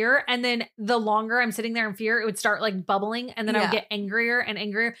with fear. And then the longer I'm sitting there in fear, it would start like bubbling. And then I would get angrier and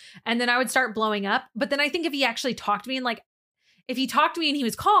angrier. And then I would start blowing up. But then I think if he actually talked to me and like, if he talked to me and he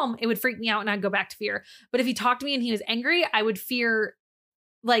was calm, it would freak me out and I'd go back to fear. But if he talked to me and he was angry, I would fear,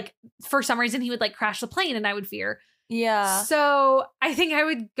 like, for some reason he would like crash the plane and I would fear. Yeah. So I think I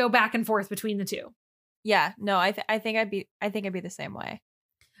would go back and forth between the two. Yeah, no, I think I'd be the same way.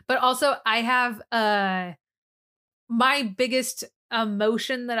 But also I have my biggest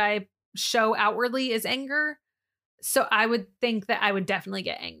emotion that I show outwardly is anger. So I would think that I would definitely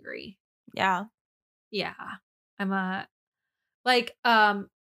get angry. Yeah. Yeah. I'm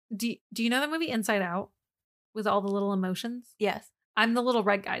do you know that movie Inside Out with all the little emotions? Yes. I'm the little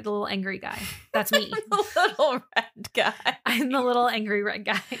red guy, the little angry guy. That's me. The little red guy. I'm the little angry red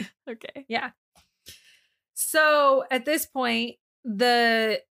guy. Okay. Yeah. So at this point,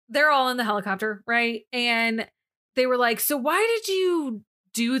 they're all in the helicopter, right? And they were like, so why did you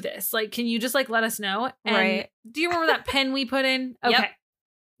do this? Like, can you just like let us know? And Right. do you remember that pen we put in? Okay.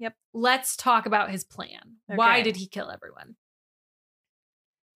 Yep. Let's talk about his plan. Okay. Why did he kill everyone?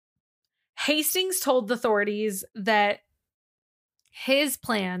 Hastings told the authorities that his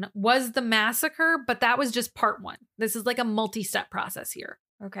plan was the massacre, but that was just part one. This is like a multi-step process here.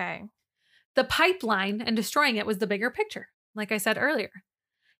 Okay. The pipeline and destroying it was the bigger picture, like I said earlier.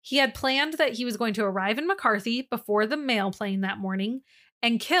 He had planned that he was going to arrive in McCarthy before the mail plane that morning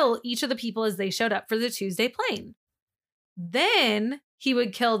and kill each of the people as they showed up for the Tuesday plane. Then he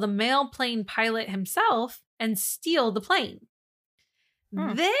would kill the mail plane pilot himself and steal the plane.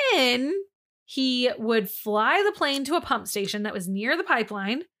 Then he would fly the plane to a pump station that was near the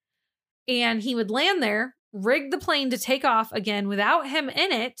pipeline, and he would land there, rig the plane to take off again without him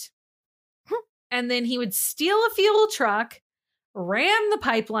in it, and then he would steal a fuel truck, ram the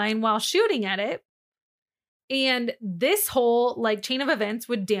pipeline while shooting at it, and this whole like chain of events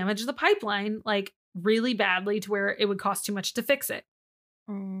would damage the pipeline like really badly to where it would cost too much to fix it.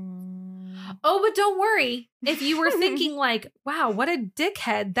 Oh, but don't worry. If you were thinking like, wow, what a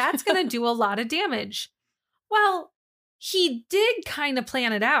dickhead, that's going to do a lot of damage. Well, he did kind of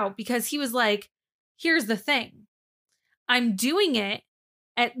plan it out because he was like, here's the thing. I'm doing it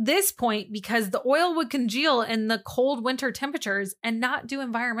at this point because the oil would congeal in the cold winter temperatures and not do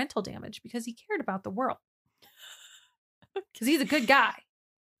environmental damage because he cared about the world. Because he's a good guy.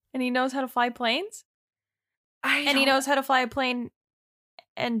 And he knows how to fly planes? And he knows how to fly a plane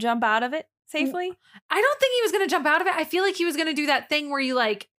and jump out of it safely? I don't think he was going to jump out of it. I feel like he was going to do that thing where you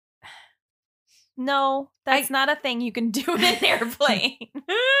like... No, that's not a thing you can do in an airplane.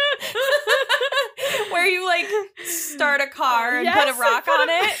 Where you like start a car and put a rock on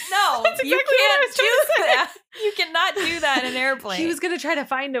it. No, exactly you can't do that. You cannot do that in an airplane. He was going to try to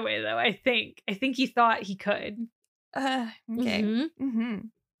find a way though, I think. I think he thought he could. Okay. Mm-hmm.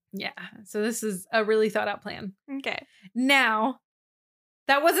 Yeah. So this is a really thought out plan. Okay. Now,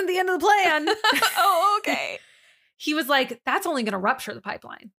 that wasn't the end of the plan. Oh, okay. He was like, that's only going to rupture the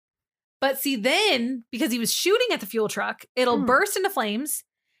pipeline. But see, then, because he was shooting at the fuel truck, it'll burst into flames.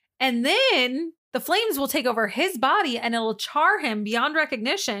 And then the flames will take over his body and it'll char him beyond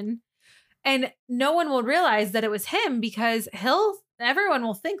recognition. And no one will realize that it was him because everyone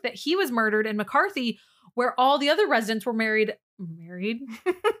will think that he was murdered in McCarthy, where all the other residents were married.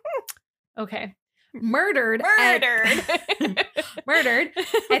 Okay. Murdered at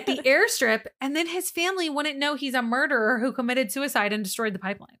the airstrip, and then his family wouldn't know he's a murderer who committed suicide and destroyed the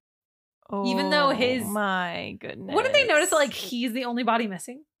pipeline. Oh, even though my goodness. Wouldn't they notice that like he's the only body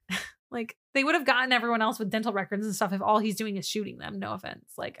missing? Like they would have gotten everyone else with dental records and stuff if all he's doing is shooting them. No offense.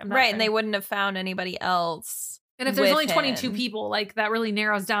 Like I'm not right, and they wouldn't have found anybody else. And if there's only 22 people, like that really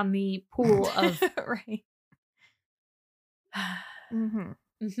narrows down the pool of right.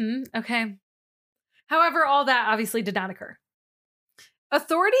 Okay. However, all that obviously did not occur.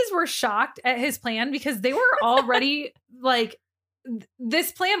 Authorities were shocked at his plan because they were already like,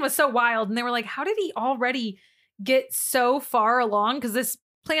 this plan was so wild. And they were like, how did he already get so far along? Because this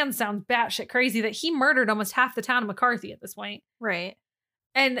plan sounds batshit crazy that he murdered almost half the town of McCarthy at this point. Right.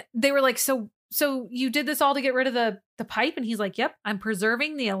 And they were like, so you did this all to get rid of the pipe? And he's like, yep, I'm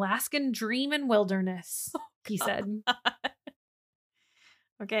preserving the Alaskan dream and wilderness, he said.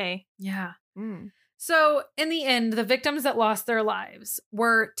 Okay. Yeah. So in the end, the victims that lost their lives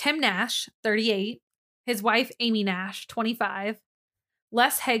were Tim Nash, 38, his wife, Amy Nash, 25,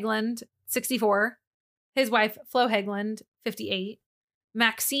 Les Hegland, 64, his wife, Flo Hegland, 58,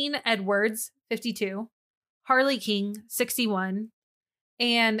 Maxine Edwards, 52, Harley King, 61,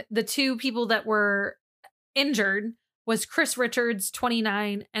 and the two people that were injured was Chris Richards,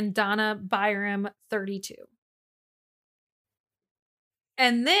 29, and Donna Byram, 32.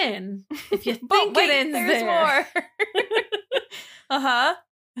 And then, if you think it ends there's there, more.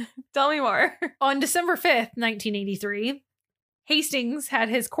 Tell me more. On December 5th, 1983, Hastings had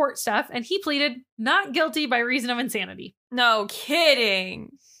his court stuff and he pleaded not guilty by reason of insanity. No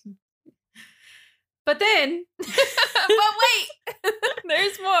kidding. But then, but wait,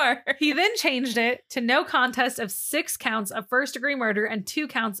 there's more. He then changed it to no contest of 6 counts of first-degree murder and 2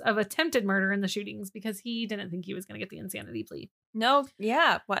 counts of attempted murder in the shootings because he didn't think he was going to get the insanity plea. No,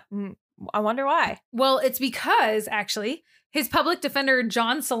 yeah. I wonder why. Well, it's because, actually, his public defender,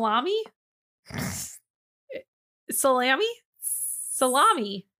 John Salami? Salami?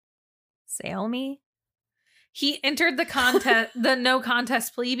 Sail me? He entered the no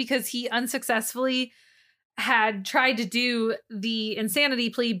contest plea because he unsuccessfully had tried to do the insanity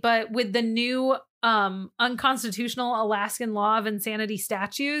plea, but with the new unconstitutional Alaskan law of insanity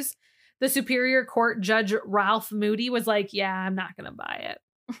statutes, the Superior Court Judge Ralph Moody was like, yeah, I'm not going to buy it.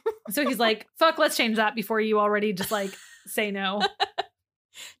 So he's like, fuck, let's change that before you already just like say no.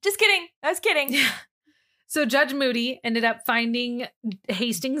 Just kidding. I was kidding. So Judge Moody ended up finding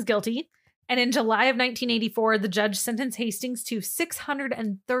Hastings guilty. And in July of 1984, the judge sentenced Hastings to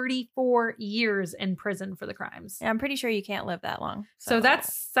 634 years in prison for the crimes. Yeah, I'm pretty sure you can't live that long. So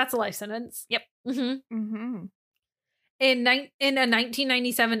that's a life sentence. Yep. Mm-hmm. Mm-hmm. In a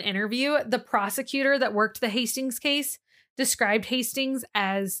 1997 interview, the prosecutor that worked the Hastings case described Hastings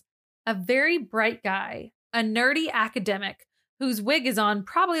as a very bright guy, a nerdy academic whose wig is on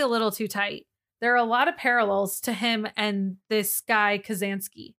probably a little too tight. There are a lot of parallels to him and this guy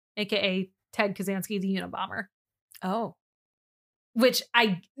Kazansky, aka Ted Kazansky, the Unabomber. Oh. Which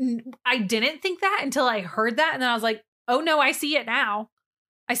I didn't think that until I heard that. And then I was like, oh no, I see it now.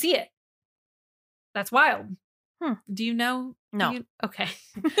 I see it. That's wild. Do you know? No. Okay.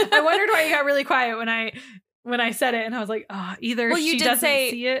 I wondered why you got really quiet when I said it. And I was like, oh, either she doesn't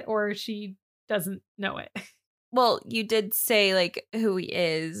see it or she doesn't know it. Well, you did say like who he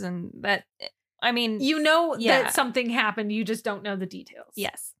is, and that, I mean, you know that something happened. You just don't know the details.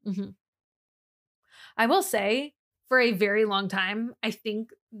 Yes. Mm-hmm. I will say, for a very long time, I think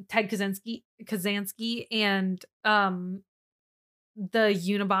Ted Kazansky and the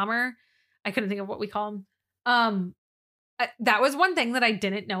Unabomber, I couldn't think of what we call him. That was one thing that I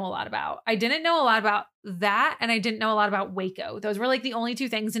didn't know a lot about. I didn't know a lot about that, and I didn't know a lot about Waco. Those were like the only two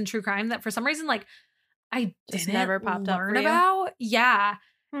things in true crime that for some reason, like, I just never popped up for about. Yeah.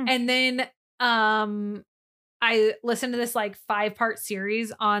 And then I listened to this like 5-part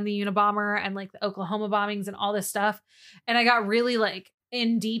series on the Unabomber and like the Oklahoma bombings and all this stuff. And I got really like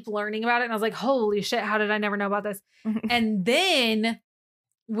in deep learning about it. And I was like, holy shit, how did I never know about this? And then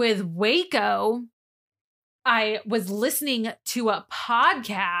with Waco, I was listening to a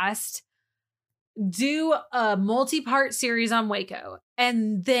podcast do a multi-part series on Waco.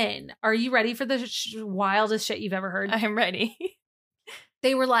 And then, are you ready for the wildest shit you've ever heard? I'm ready.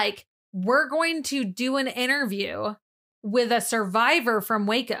 They were like, we're going to do an interview with a survivor from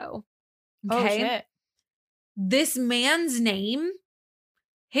Waco. Okay. Oh, shit. This man's name,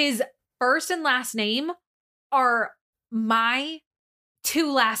 his first and last name are my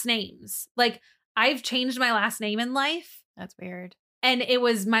 2 last names. Like, I've changed my last name in life. That's weird. And it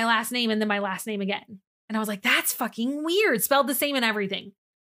was my last name and then my last name again. And I was like, that's fucking weird. Spelled the same and everything.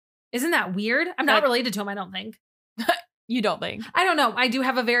 Isn't that weird? I'm not related to him, I don't think. You don't think? I don't know. I do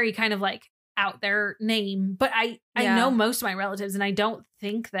have a very kind of like out there name, but I know most of my relatives and I don't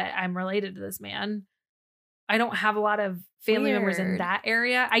think that I'm related to this man. I don't have a lot of family members in that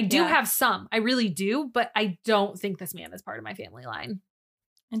area. I do have some. I really do, but I don't think this man is part of my family line.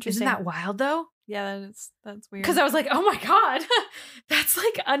 Interesting. Isn't that wild though? Yeah, that's weird. Because I was like, oh my God, that's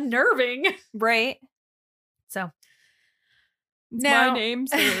like unnerving. Right. So. It's now, my name,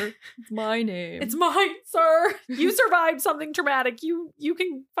 sir. It's my name. It's mine, sir. You survived something traumatic. You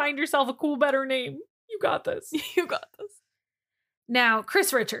can find yourself a cool, better name. You got this. You got this. Now,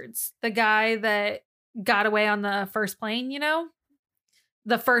 Chris Richards, the guy that got away on the first plane, you know?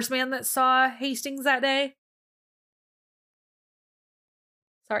 The first man that saw Hastings that day.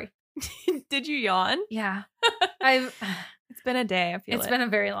 Sorry. Did you yawn? Yeah. It's been a day. I feel It's been a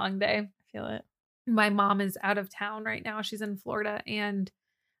very long day. I feel it. My mom is out of town right now. She's in Florida. And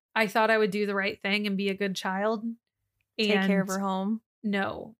I thought I would do the right thing and be a good child. Take care of her home.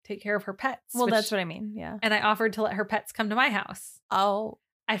 No, take care of her pets. Well, that's what I mean. Yeah. And I offered to let her pets come to my house. Oh.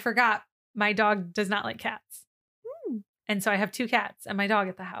 I forgot. My dog does not like cats. And so I have 2 cats and my dog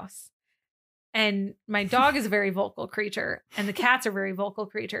at the house. And my dog is a very vocal creature. And the cats are very vocal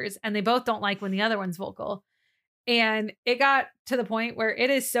creatures. And they both don't like when the other one's vocal. And it got to the point where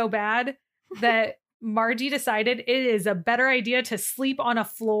it is so bad that Margie decided it is a better idea to sleep on a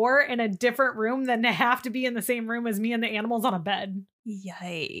floor in a different room than to have to be in the same room as me and the animals on a bed.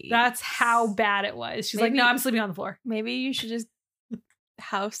 Yikes. That's how bad it was. She's like, no, I'm sleeping on the floor. Maybe you should just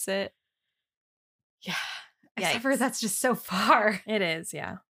house it. Yeah. Except for that's just so far. It is,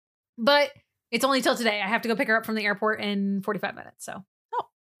 yeah. But it's only till today. I have to go pick her up from the airport in 45 minutes. So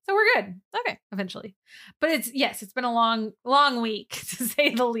we're good. Okay. Eventually. But it's been a long, long week to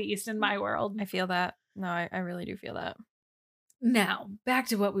say the least in my world. I feel that. No, I really do feel that. Now, back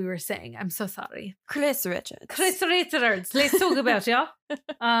to what we were saying. I'm so sorry. Chris Richards. Chris Richards. Let's talk about y'all.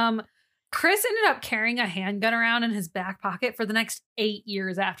 Chris ended up carrying a handgun around in his back pocket for the next 8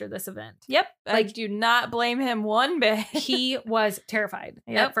 years after this event. Yep. I Like- do not blame him one bit. He was terrified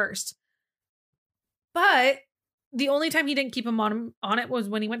Yep. at first. But the only time he didn't keep him on it was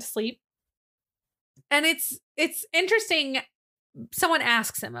when he went to sleep. And it's interesting. Someone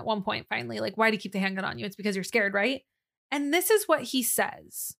asks him at one point, finally, like, why do you keep the handgun on you? It's because you're scared, right? And this is what he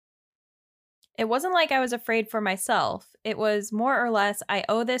says. It wasn't like I was afraid for myself. It was more or less, I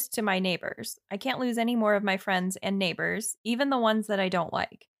owe this to my neighbors. I can't lose any more of my friends and neighbors, even the ones that I don't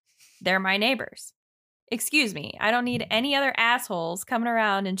like. They're my neighbors. Excuse me, I don't need any other assholes coming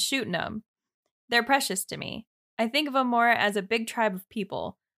around and shooting them. They're precious to me. I think of them more as a big tribe of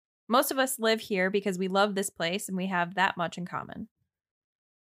people. Most of us live here because we love this place and we have that much in common.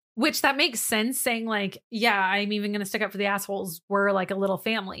 Which that makes sense, saying like, yeah, I'm even going to stick up for the assholes. We're like a little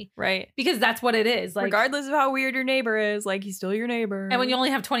family. Right. Because that's what it is. Like, regardless of how weird your neighbor is, like, he's still your neighbor. and when you only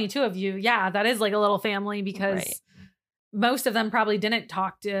have 22 of you, yeah, that is like a little family because Right. most of them probably didn't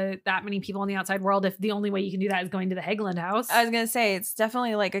talk to that many people in the outside world if the only way you can do that is going to the Hageland house. I was going to say, it's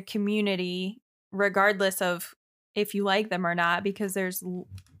definitely like a community, regardless of if you like them or not, because there's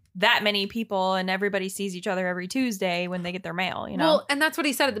that many people and everybody sees each other every Tuesday when they get their mail, you know? Well, and that's what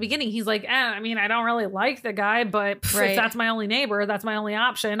he said at the beginning. He's like, I mean, I don't really like the guy, but Right. if that's my only neighbor, that's my only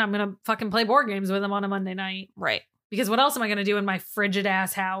option. I'm going to fucking play board games with him on a Monday night. Right. Because what else am I going to do in my frigid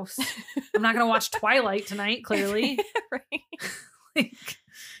ass house? I'm not going to watch Twilight tonight, clearly. Right. Like,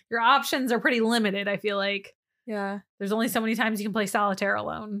 your options are pretty limited, I feel like. Yeah. There's only so many times you can play solitaire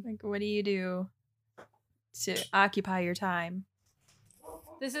alone. Like, what do you do to occupy your time?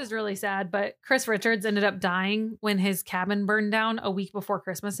 This is really sad, but Chris Richards ended up dying when his cabin burned down a week before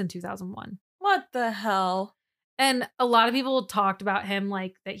Christmas in 2001. What the hell? And a lot of people talked about him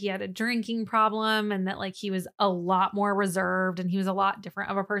like that he had a drinking problem and that like he was a lot more reserved and he was a lot different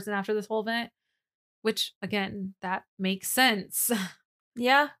of a person after this whole event, which again, that makes sense.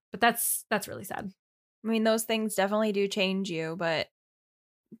 Yeah. But that's really sad. I mean, those things definitely do change you, but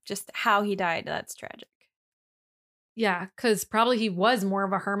just how he died, that's tragic. Yeah, because probably he was more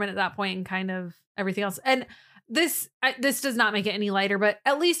of a hermit at that point and kind of everything else. And this does not make it any lighter, but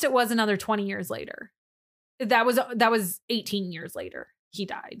at least it was another 20 years later. That was 18 years later. He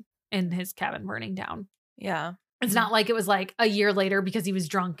died in his cabin burning down. Yeah. It's not like it was like a year later because he was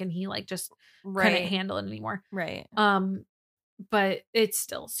drunk and he like just couldn't handle it anymore. Right. But it's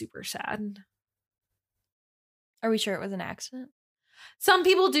still super sad. Are we sure it was an accident? Some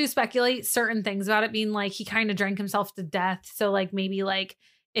people do speculate certain things about it being like he kind of drank himself to death. So like maybe like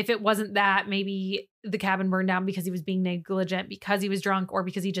if it wasn't that, maybe the cabin burned down because he was being negligent, because he was drunk, or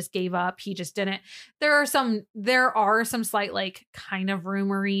because he just gave up. He just didn't. There are some slight like kind of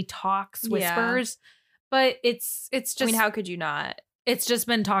rumory talks, whispers, but it's just. I mean, how could you not? It's just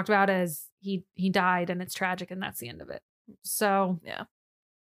been talked about as he died and it's tragic and that's the end of it. So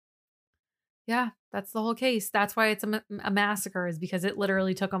yeah, that's the whole case. That's why it's a massacre, is because it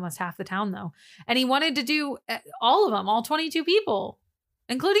literally took almost half the town though. And he wanted to do all of them, all 22 people,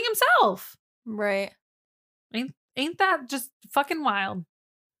 including himself. Right. Ain't that just fucking wild?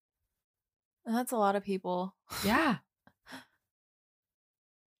 That's a lot of people. Yeah.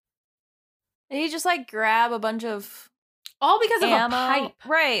 And you just like grab a bunch of All because of ammo. a pipe.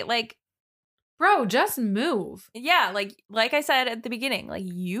 Right. Like, Bro, just move. yeah, like I said at the beginning, like,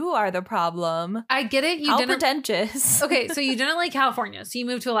 you are the problem. I get it. How pretentious. Okay, so you didn't like California, so you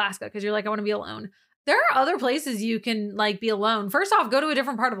moved to Alaska because you're like, I want to be alone. There are other places you can like be alone. First off, go to a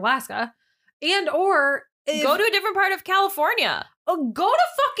different part of Alaska, and or go to a different part of California. Go to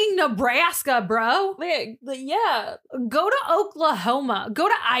fucking Nebraska, bro. Yeah. Go to Oklahoma. Go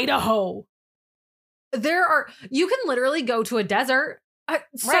to Idaho. You can literally go to a desert.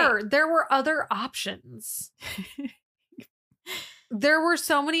 Sir, there were other options. There were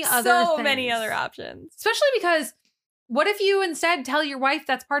so many other things. Many other options. Especially because what if you instead tell your wife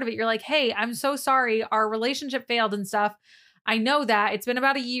that's part of it? You're like, hey, I'm so sorry. Our relationship failed and stuff. I know that. It's been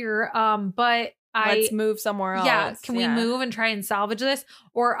about a year. But let's move somewhere else. Yeah. Can we move and try and salvage this?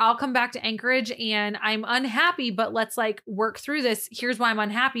 Or I'll come back to Anchorage and I'm unhappy, but let's like work through this. Here's why I'm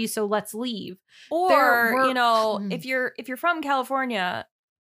unhappy. So let's leave. Or, if you're from California,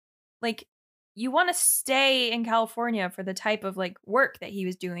 like, you want to stay in California for the type of like work that he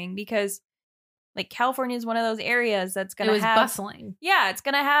was doing, because like California is one of those areas that's going to have bustling. Yeah. It's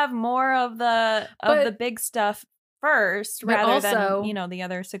going to have more of the big stuff first, rather than, the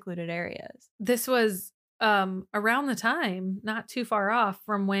other secluded areas. This was around the time, not too far off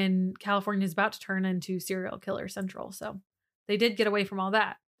from when California is about to turn into serial killer central. So they did get away from all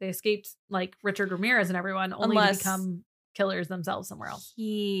that. They escaped like Richard Ramirez and everyone, only to become killers themselves somewhere else.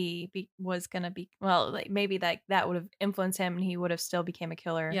 Was going to be, well, like maybe that would have influenced him and he would have still became a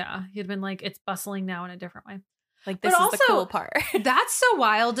killer. Yeah. He'd been like, it's bustling now in a different way. Like, this is the cool part. That's so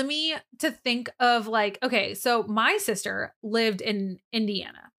wild to me to think of like, okay, so my sister lived in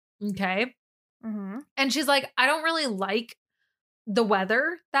Indiana. Okay. Mm-hmm. And she's like, I don't really like the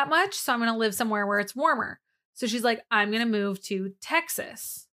weather that much. So I'm going to live somewhere where it's warmer. So she's like, I'm going to move to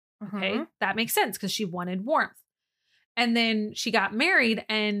Texas. Okay. Mm-hmm. That makes sense because she wanted warmth. And then she got married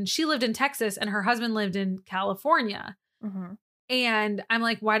and she lived in Texas and her husband lived in California. Mm-hmm. And I'm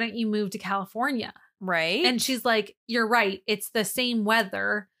like, why don't you move to California? Right. And she's like, you're right. It's the same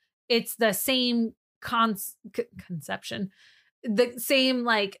weather. It's the same conception. The same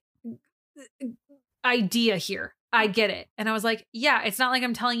like idea here. I get it. And I was like, yeah, it's not like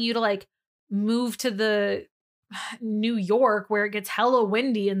I'm telling you to like move to the New York where it gets hella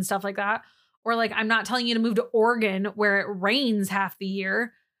windy and stuff like that. Or like, I'm not telling you to move to Oregon where it rains half the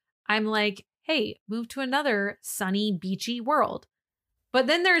year. I'm like, hey, move to another sunny, beachy world. But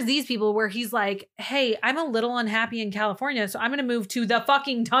then there's these people where he's like, hey, I'm a little unhappy in California, so I'm going to move to the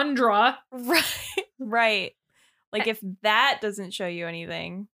fucking tundra. Right. Like, if that doesn't show you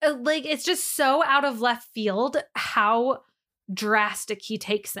anything. Like, it's just so out of left field how drastic he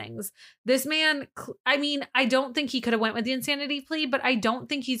takes things. This man, I mean, I don't think he could have went with the insanity plea, but I don't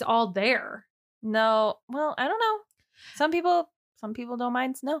think he's all there. No. Well, I don't know. Some people don't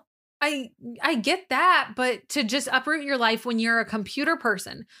mind snow. I get that, but to just uproot your life when you're a computer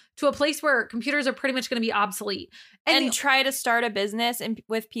person to a place where computers are pretty much going to be obsolete and try to start a business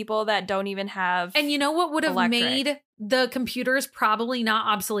with people that don't even have. And you know what would have made the computers probably not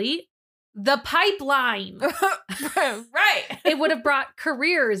obsolete? The pipeline. Right. It would have brought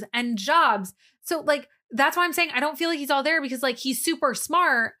careers and jobs. So like, that's why I'm saying I don't feel like he's all there because like he's super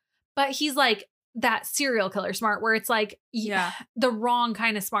smart, but he's like that serial killer smart where it's like the wrong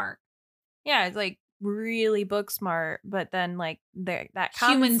kind of smart. Yeah, it's like really book smart, but then like that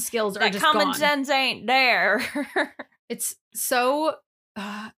human skills are just common gone. Sense ain't there. It's so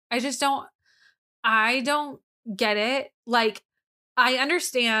I don't get it. Like, I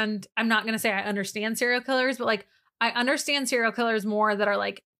understand. I'm not gonna say I understand serial killers, but like I understand serial killers more that are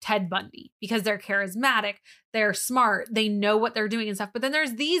like Ted Bundy because they're charismatic, they're smart, they know what they're doing and stuff. But then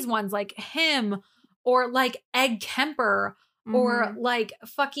there's these ones like him or like Ed Kemper. Or like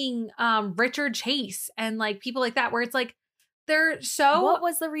fucking Richard Chase and like people like that where it's like they're so what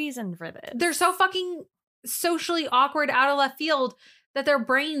was the reason for this? They're so fucking socially awkward out of left field that their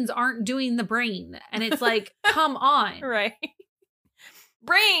brains aren't doing the brain. And it's like, come on. Right.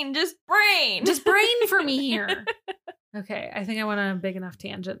 Just brain for me here. Okay, I think I went on a big enough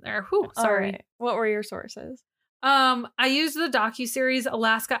tangent there. Whew, sorry. Right. What were your sources? I used the docuseries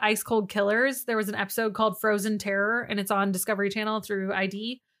Alaska Ice Cold Killers. There was an episode called Frozen Terror, and it's on Discovery Channel through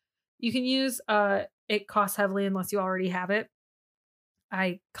ID. You can use it costs heavily unless you already have it.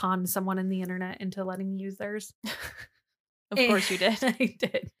 I conned someone in the internet into letting me use theirs. Of course you did. I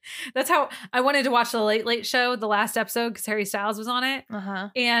did. That's how I wanted to watch the Late Late Show, the last episode, because Harry Styles was on it. Uh-huh.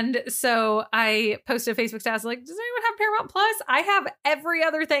 And so I posted a Facebook status like, does anyone have Paramount Plus? I have every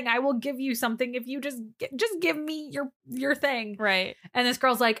other thing. I will give you something if you just give me your thing. Right. And this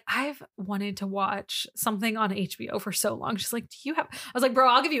girl's like, I've wanted to watch something on HBO for so long. She's like, do you have? I was like, bro,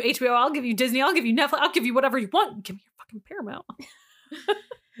 I'll give you HBO. I'll give you Disney. I'll give you Netflix. I'll give you whatever you want. Give me your fucking Paramount.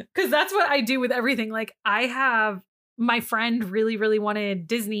 Because that's what I do with everything. Like I have. My friend really, really wanted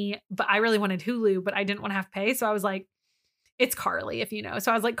Disney, but I really wanted Hulu, but I didn't want to have to pay. So I was like, it's Carly, if you know.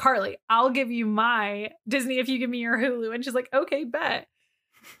 So I was like, Carly, I'll give you my Disney if you give me your Hulu. And she's like, okay, bet.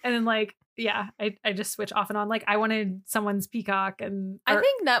 And then like, yeah, I just switch off and on. Like I wanted someone's Peacock I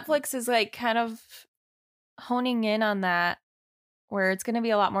think Netflix is like kind of honing in on that where it's going to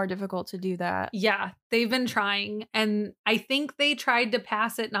be a lot more difficult to do that. Yeah, they've been trying. And I think they tried to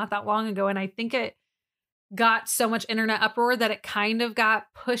pass it not that long ago. And I think it got so much internet uproar that it kind of got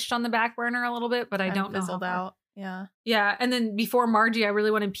pushed on the back burner a little bit, but I don't know. Fizzled out. Yeah. Yeah. And then before Margie, I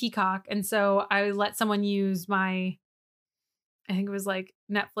really wanted Peacock. And so I let someone use I think it was like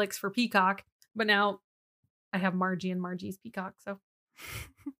Netflix for Peacock, but now I have Margie and Margie's Peacock. So,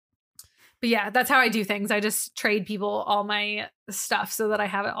 but yeah, that's how I do things. I just trade people all my stuff so that I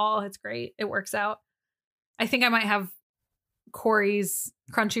have it all. It's great. It works out. I think I might have Corey's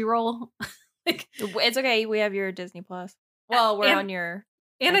Crunchyroll. Like, it's okay. We have your Disney Plus. Well, we're on your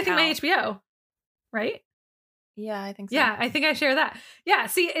and account. I think my HBO, right? Yeah, I think so. Yeah, I think I share that. Yeah,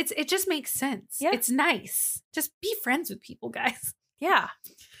 see, it just makes sense. Yeah. It's nice. Just be friends with people, guys. Yeah.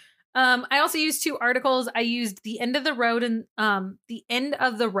 I also used 2 articles. I used The End of the Road and The End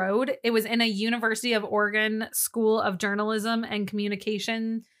of the Road. It was in a University of Oregon School of Journalism and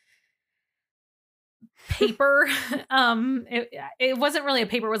Communication paper. It wasn't really a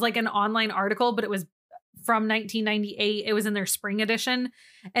paper. It was like an online article, but it was from 1998. It was in their spring edition,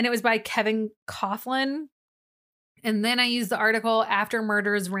 and it was by Kevin Coughlin. And then I used the article After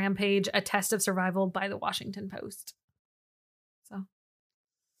Murder's Rampage, A Test of Survival by the Washington Post. So,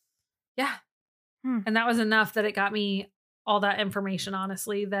 yeah. And that was enough that it got me all that information,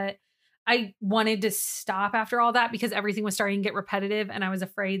 honestly, that I wanted to stop after all that because everything was starting to get repetitive, and I was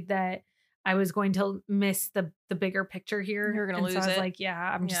afraid that I was going to miss the bigger picture here. You're going to lose it. So I was like, yeah,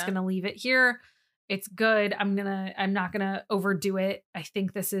 I'm just going to leave it here. It's good. I'm not going to overdo it. I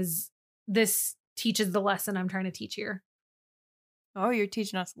think this teaches the lesson I'm trying to teach here. Oh, you're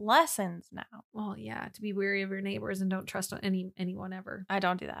teaching us lessons now. Well, yeah, to be wary of your neighbors and don't trust anyone ever. I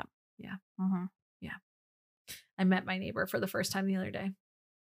don't do that. Yeah. Mm-hmm. Yeah. I met my neighbor for the first time the other day.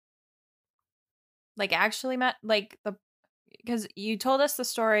 Like actually met, like because you told us the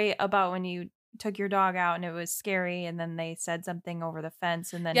story about when you took your dog out and it was scary, and then they said something over the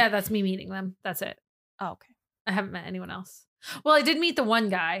fence, and then yeah, that's me meeting them. That's it. Oh, okay. I haven't met anyone else. Well, I did meet the one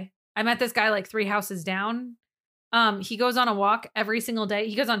guy. I met this guy like 3 houses down. He goes on a walk every single day.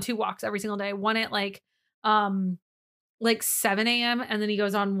 He goes on 2 walks every single day. One at like 7 a.m. and then he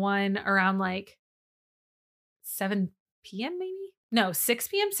goes on one around like 7 p.m. maybe. No, 6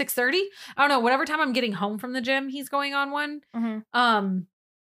 p.m., 6:30. I don't know. Whatever time I'm getting home from the gym, he's going on one. Mm-hmm.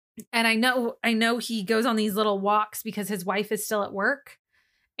 And I know he goes on these little walks because his wife is still at work.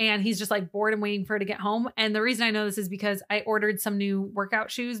 And he's just like bored and waiting for her to get home. And the reason I know this is because I ordered some new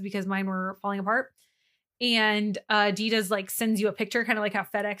workout shoes because mine were falling apart. And Adidas like sends you a picture, kind of like how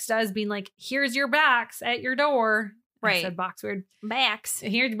FedEx does, being like, here's your backs at your door. Right. I said box weird. Backs.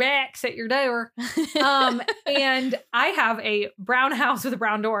 Here's backs at your door. And I have a brown house with a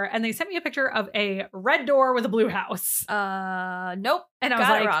brown door. And they sent me a picture of a red door with a blue house. Nope. And I was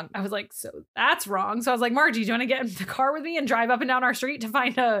like, wrong. I was like, so that's wrong. So I was like, Margie, do you want to get in the car with me and drive up and down our street to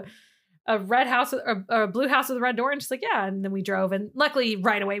find a red house or a blue house with a red door? And she's like, yeah. And then we drove, and luckily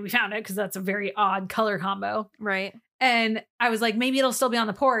right away we found it because that's a very odd color combo. Right. And I was like, maybe it'll still be on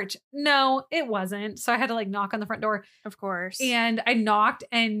the porch. No, it wasn't. So I had to like knock on the front door. Of course. And I knocked,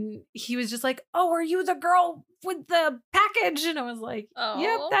 and he was just like, oh, are you the girl with the package? And I was like,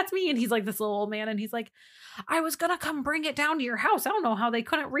 yep, that's me. And he's like this little old man. And he's like, I was going to come bring it down to your house. I don't know how they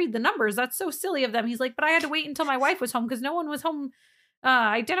couldn't read the numbers. That's so silly of them. He's like, but I had to wait until my wife was home because no one was home.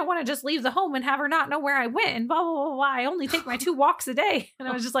 I didn't want to just leave the home and have her not know where I went, and blah, blah, blah, blah. I only take my 2 walks a day. And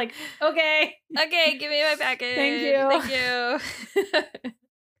I was just like, okay. Okay, give me my package. Thank you.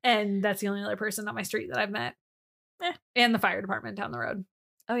 And that's the only other person on my street that I've met. And the fire department down the road.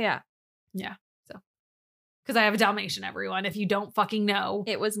 Oh, yeah. Yeah. So, because I have a Dalmatian, everyone. If you don't fucking know.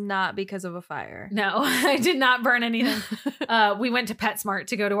 It was not because of a fire. No, I did not burn anything. We went to PetSmart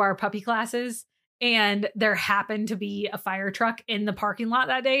to go to our puppy classes. And there happened to be a fire truck in the parking lot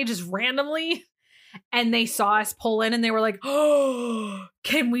that day, just randomly. And they saw us pull in and they were like, oh,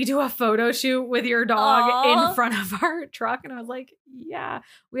 can we do a photo shoot with your dog in front of our truck? And I was like, yeah,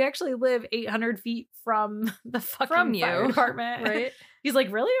 we actually live 800 feet from the fucking fire department. Right. He's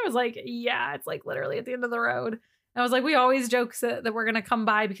like, really? I was like, yeah, it's like literally at the end of the road. And I was like, we always joke that we're going to come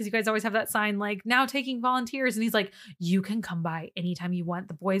by because you guys always have that sign like now taking volunteers. And he's like, you can come by anytime you want.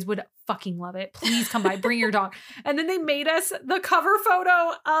 The boys would fucking love it. Please come by. Bring your dog. And then they made us the cover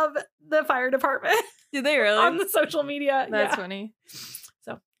photo of the fire department. Did they really? On the social media. That's funny.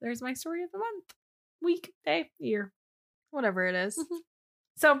 So there's my story of the month, week, day, year. Whatever it is. Mm-hmm.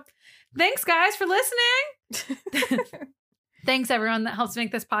 So thanks guys for listening. Thanks, everyone that helps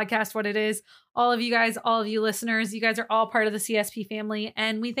make this podcast what it is. All of you guys, all of you listeners, you guys are all part of the CSP family,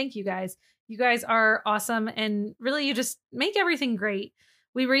 and we thank you guys. You guys are awesome, and really, you just make everything great.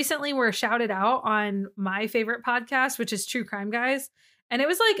 We recently were shouted out on my favorite podcast, which is True Crime Guys, and it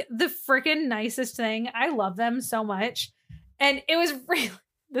was like the freaking nicest thing. I love them so much, and it was really,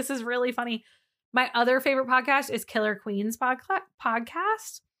 this is really funny. My other favorite podcast is Killer Queens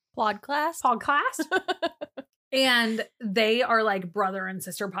podcast. Podcast. And they are like brother and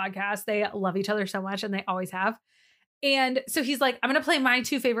sister podcasts. They love each other so much, and they always have. And so he's like, I'm going to play my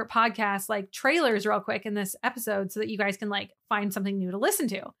 2 favorite podcasts, like trailers real quick in this episode so that you guys can like find something new to listen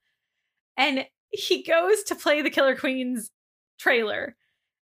to. And he goes to play the Killer Queens trailer.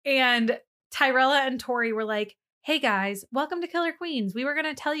 And Tyrella and Tori were like, hey guys, welcome to Killer Queens. We were going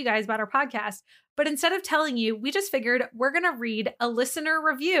to tell you guys about our podcast, but instead of telling you, we just figured we're going to read a listener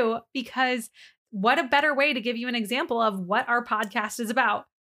review because what a better way to give you an example of what our podcast is about.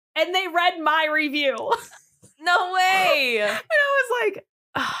 and they read my review. No way. And I was like,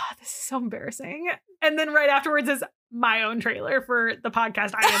 oh, this is so embarrassing. And then right afterwards is my own trailer for the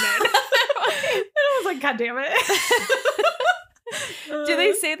podcast I am in. And I was like, God damn it. Do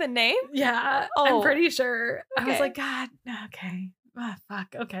they say the name? Yeah, Oh. I'm pretty sure. Okay. I was like, God, okay. Oh,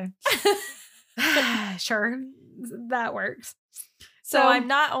 fuck, okay. Sure, that works. So I'm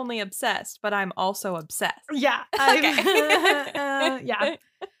not only obsessed, but I'm also obsessed. Yeah. Okay. Yeah.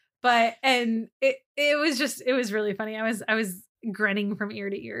 But, and it was really funny. I was grinning from ear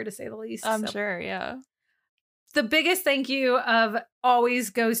to ear, to say the least. I'm sure, yeah. The biggest thank you of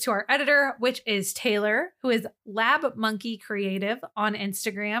always goes to our editor, which is Taylor, who is Lab Monkey Creative on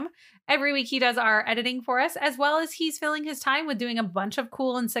Instagram. Every week he does our editing for us, as well as he's filling his time with doing a bunch of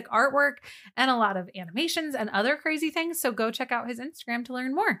cool and sick artwork and a lot of animations and other crazy things. So go check out his Instagram to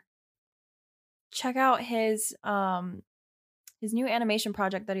learn more. Check out his new animation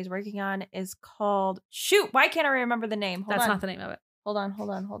project that he's working on is called, shoot, why can't I remember the name? That's not the name of it. Hold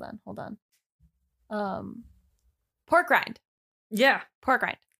on. Pork Rind. Yeah. Pork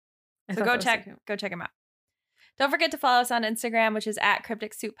Rind. So go check him out. Don't forget to follow us on Instagram, which is at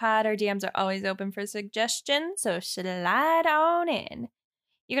Cryptic Soup Pod. Our DMs are always open for suggestions, so slide on in.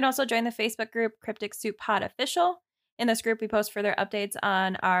 You can also join the Facebook group Cryptic Soup Pod Official. In this group, we post further updates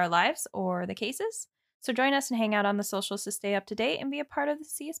on our lives or the cases. So join us and hang out on the socials to stay up to date and be a part of the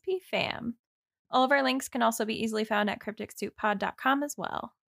CSP fam. All of our links can also be easily found at crypticsouppod.com as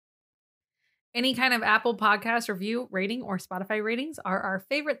well. Any kind of Apple Podcast review, rating, or Spotify ratings are our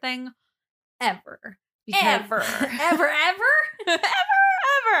favorite thing ever. Ever.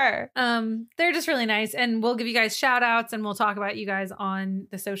 They're just really nice, and we'll give you guys shout outs, and we'll talk about you guys on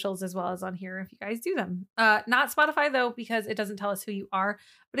the socials as well as on here if you guys do them. Not Spotify though, because it doesn't tell us who you are.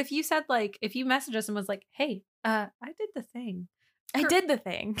 But if you said, like, if you messaged us and was like, hey, I did the thing. I did the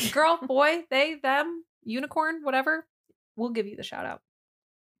thing. Girl, boy, they, them, unicorn, whatever, we'll give you the shout out.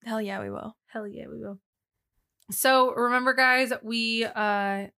 Hell yeah, we will. Hell yeah, we will. So remember, guys, we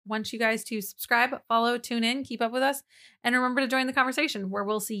want you guys to subscribe, follow, tune in, keep up with us, and remember to join the conversation, where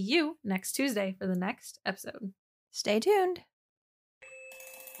we'll see you next Tuesday for the next episode. Stay tuned.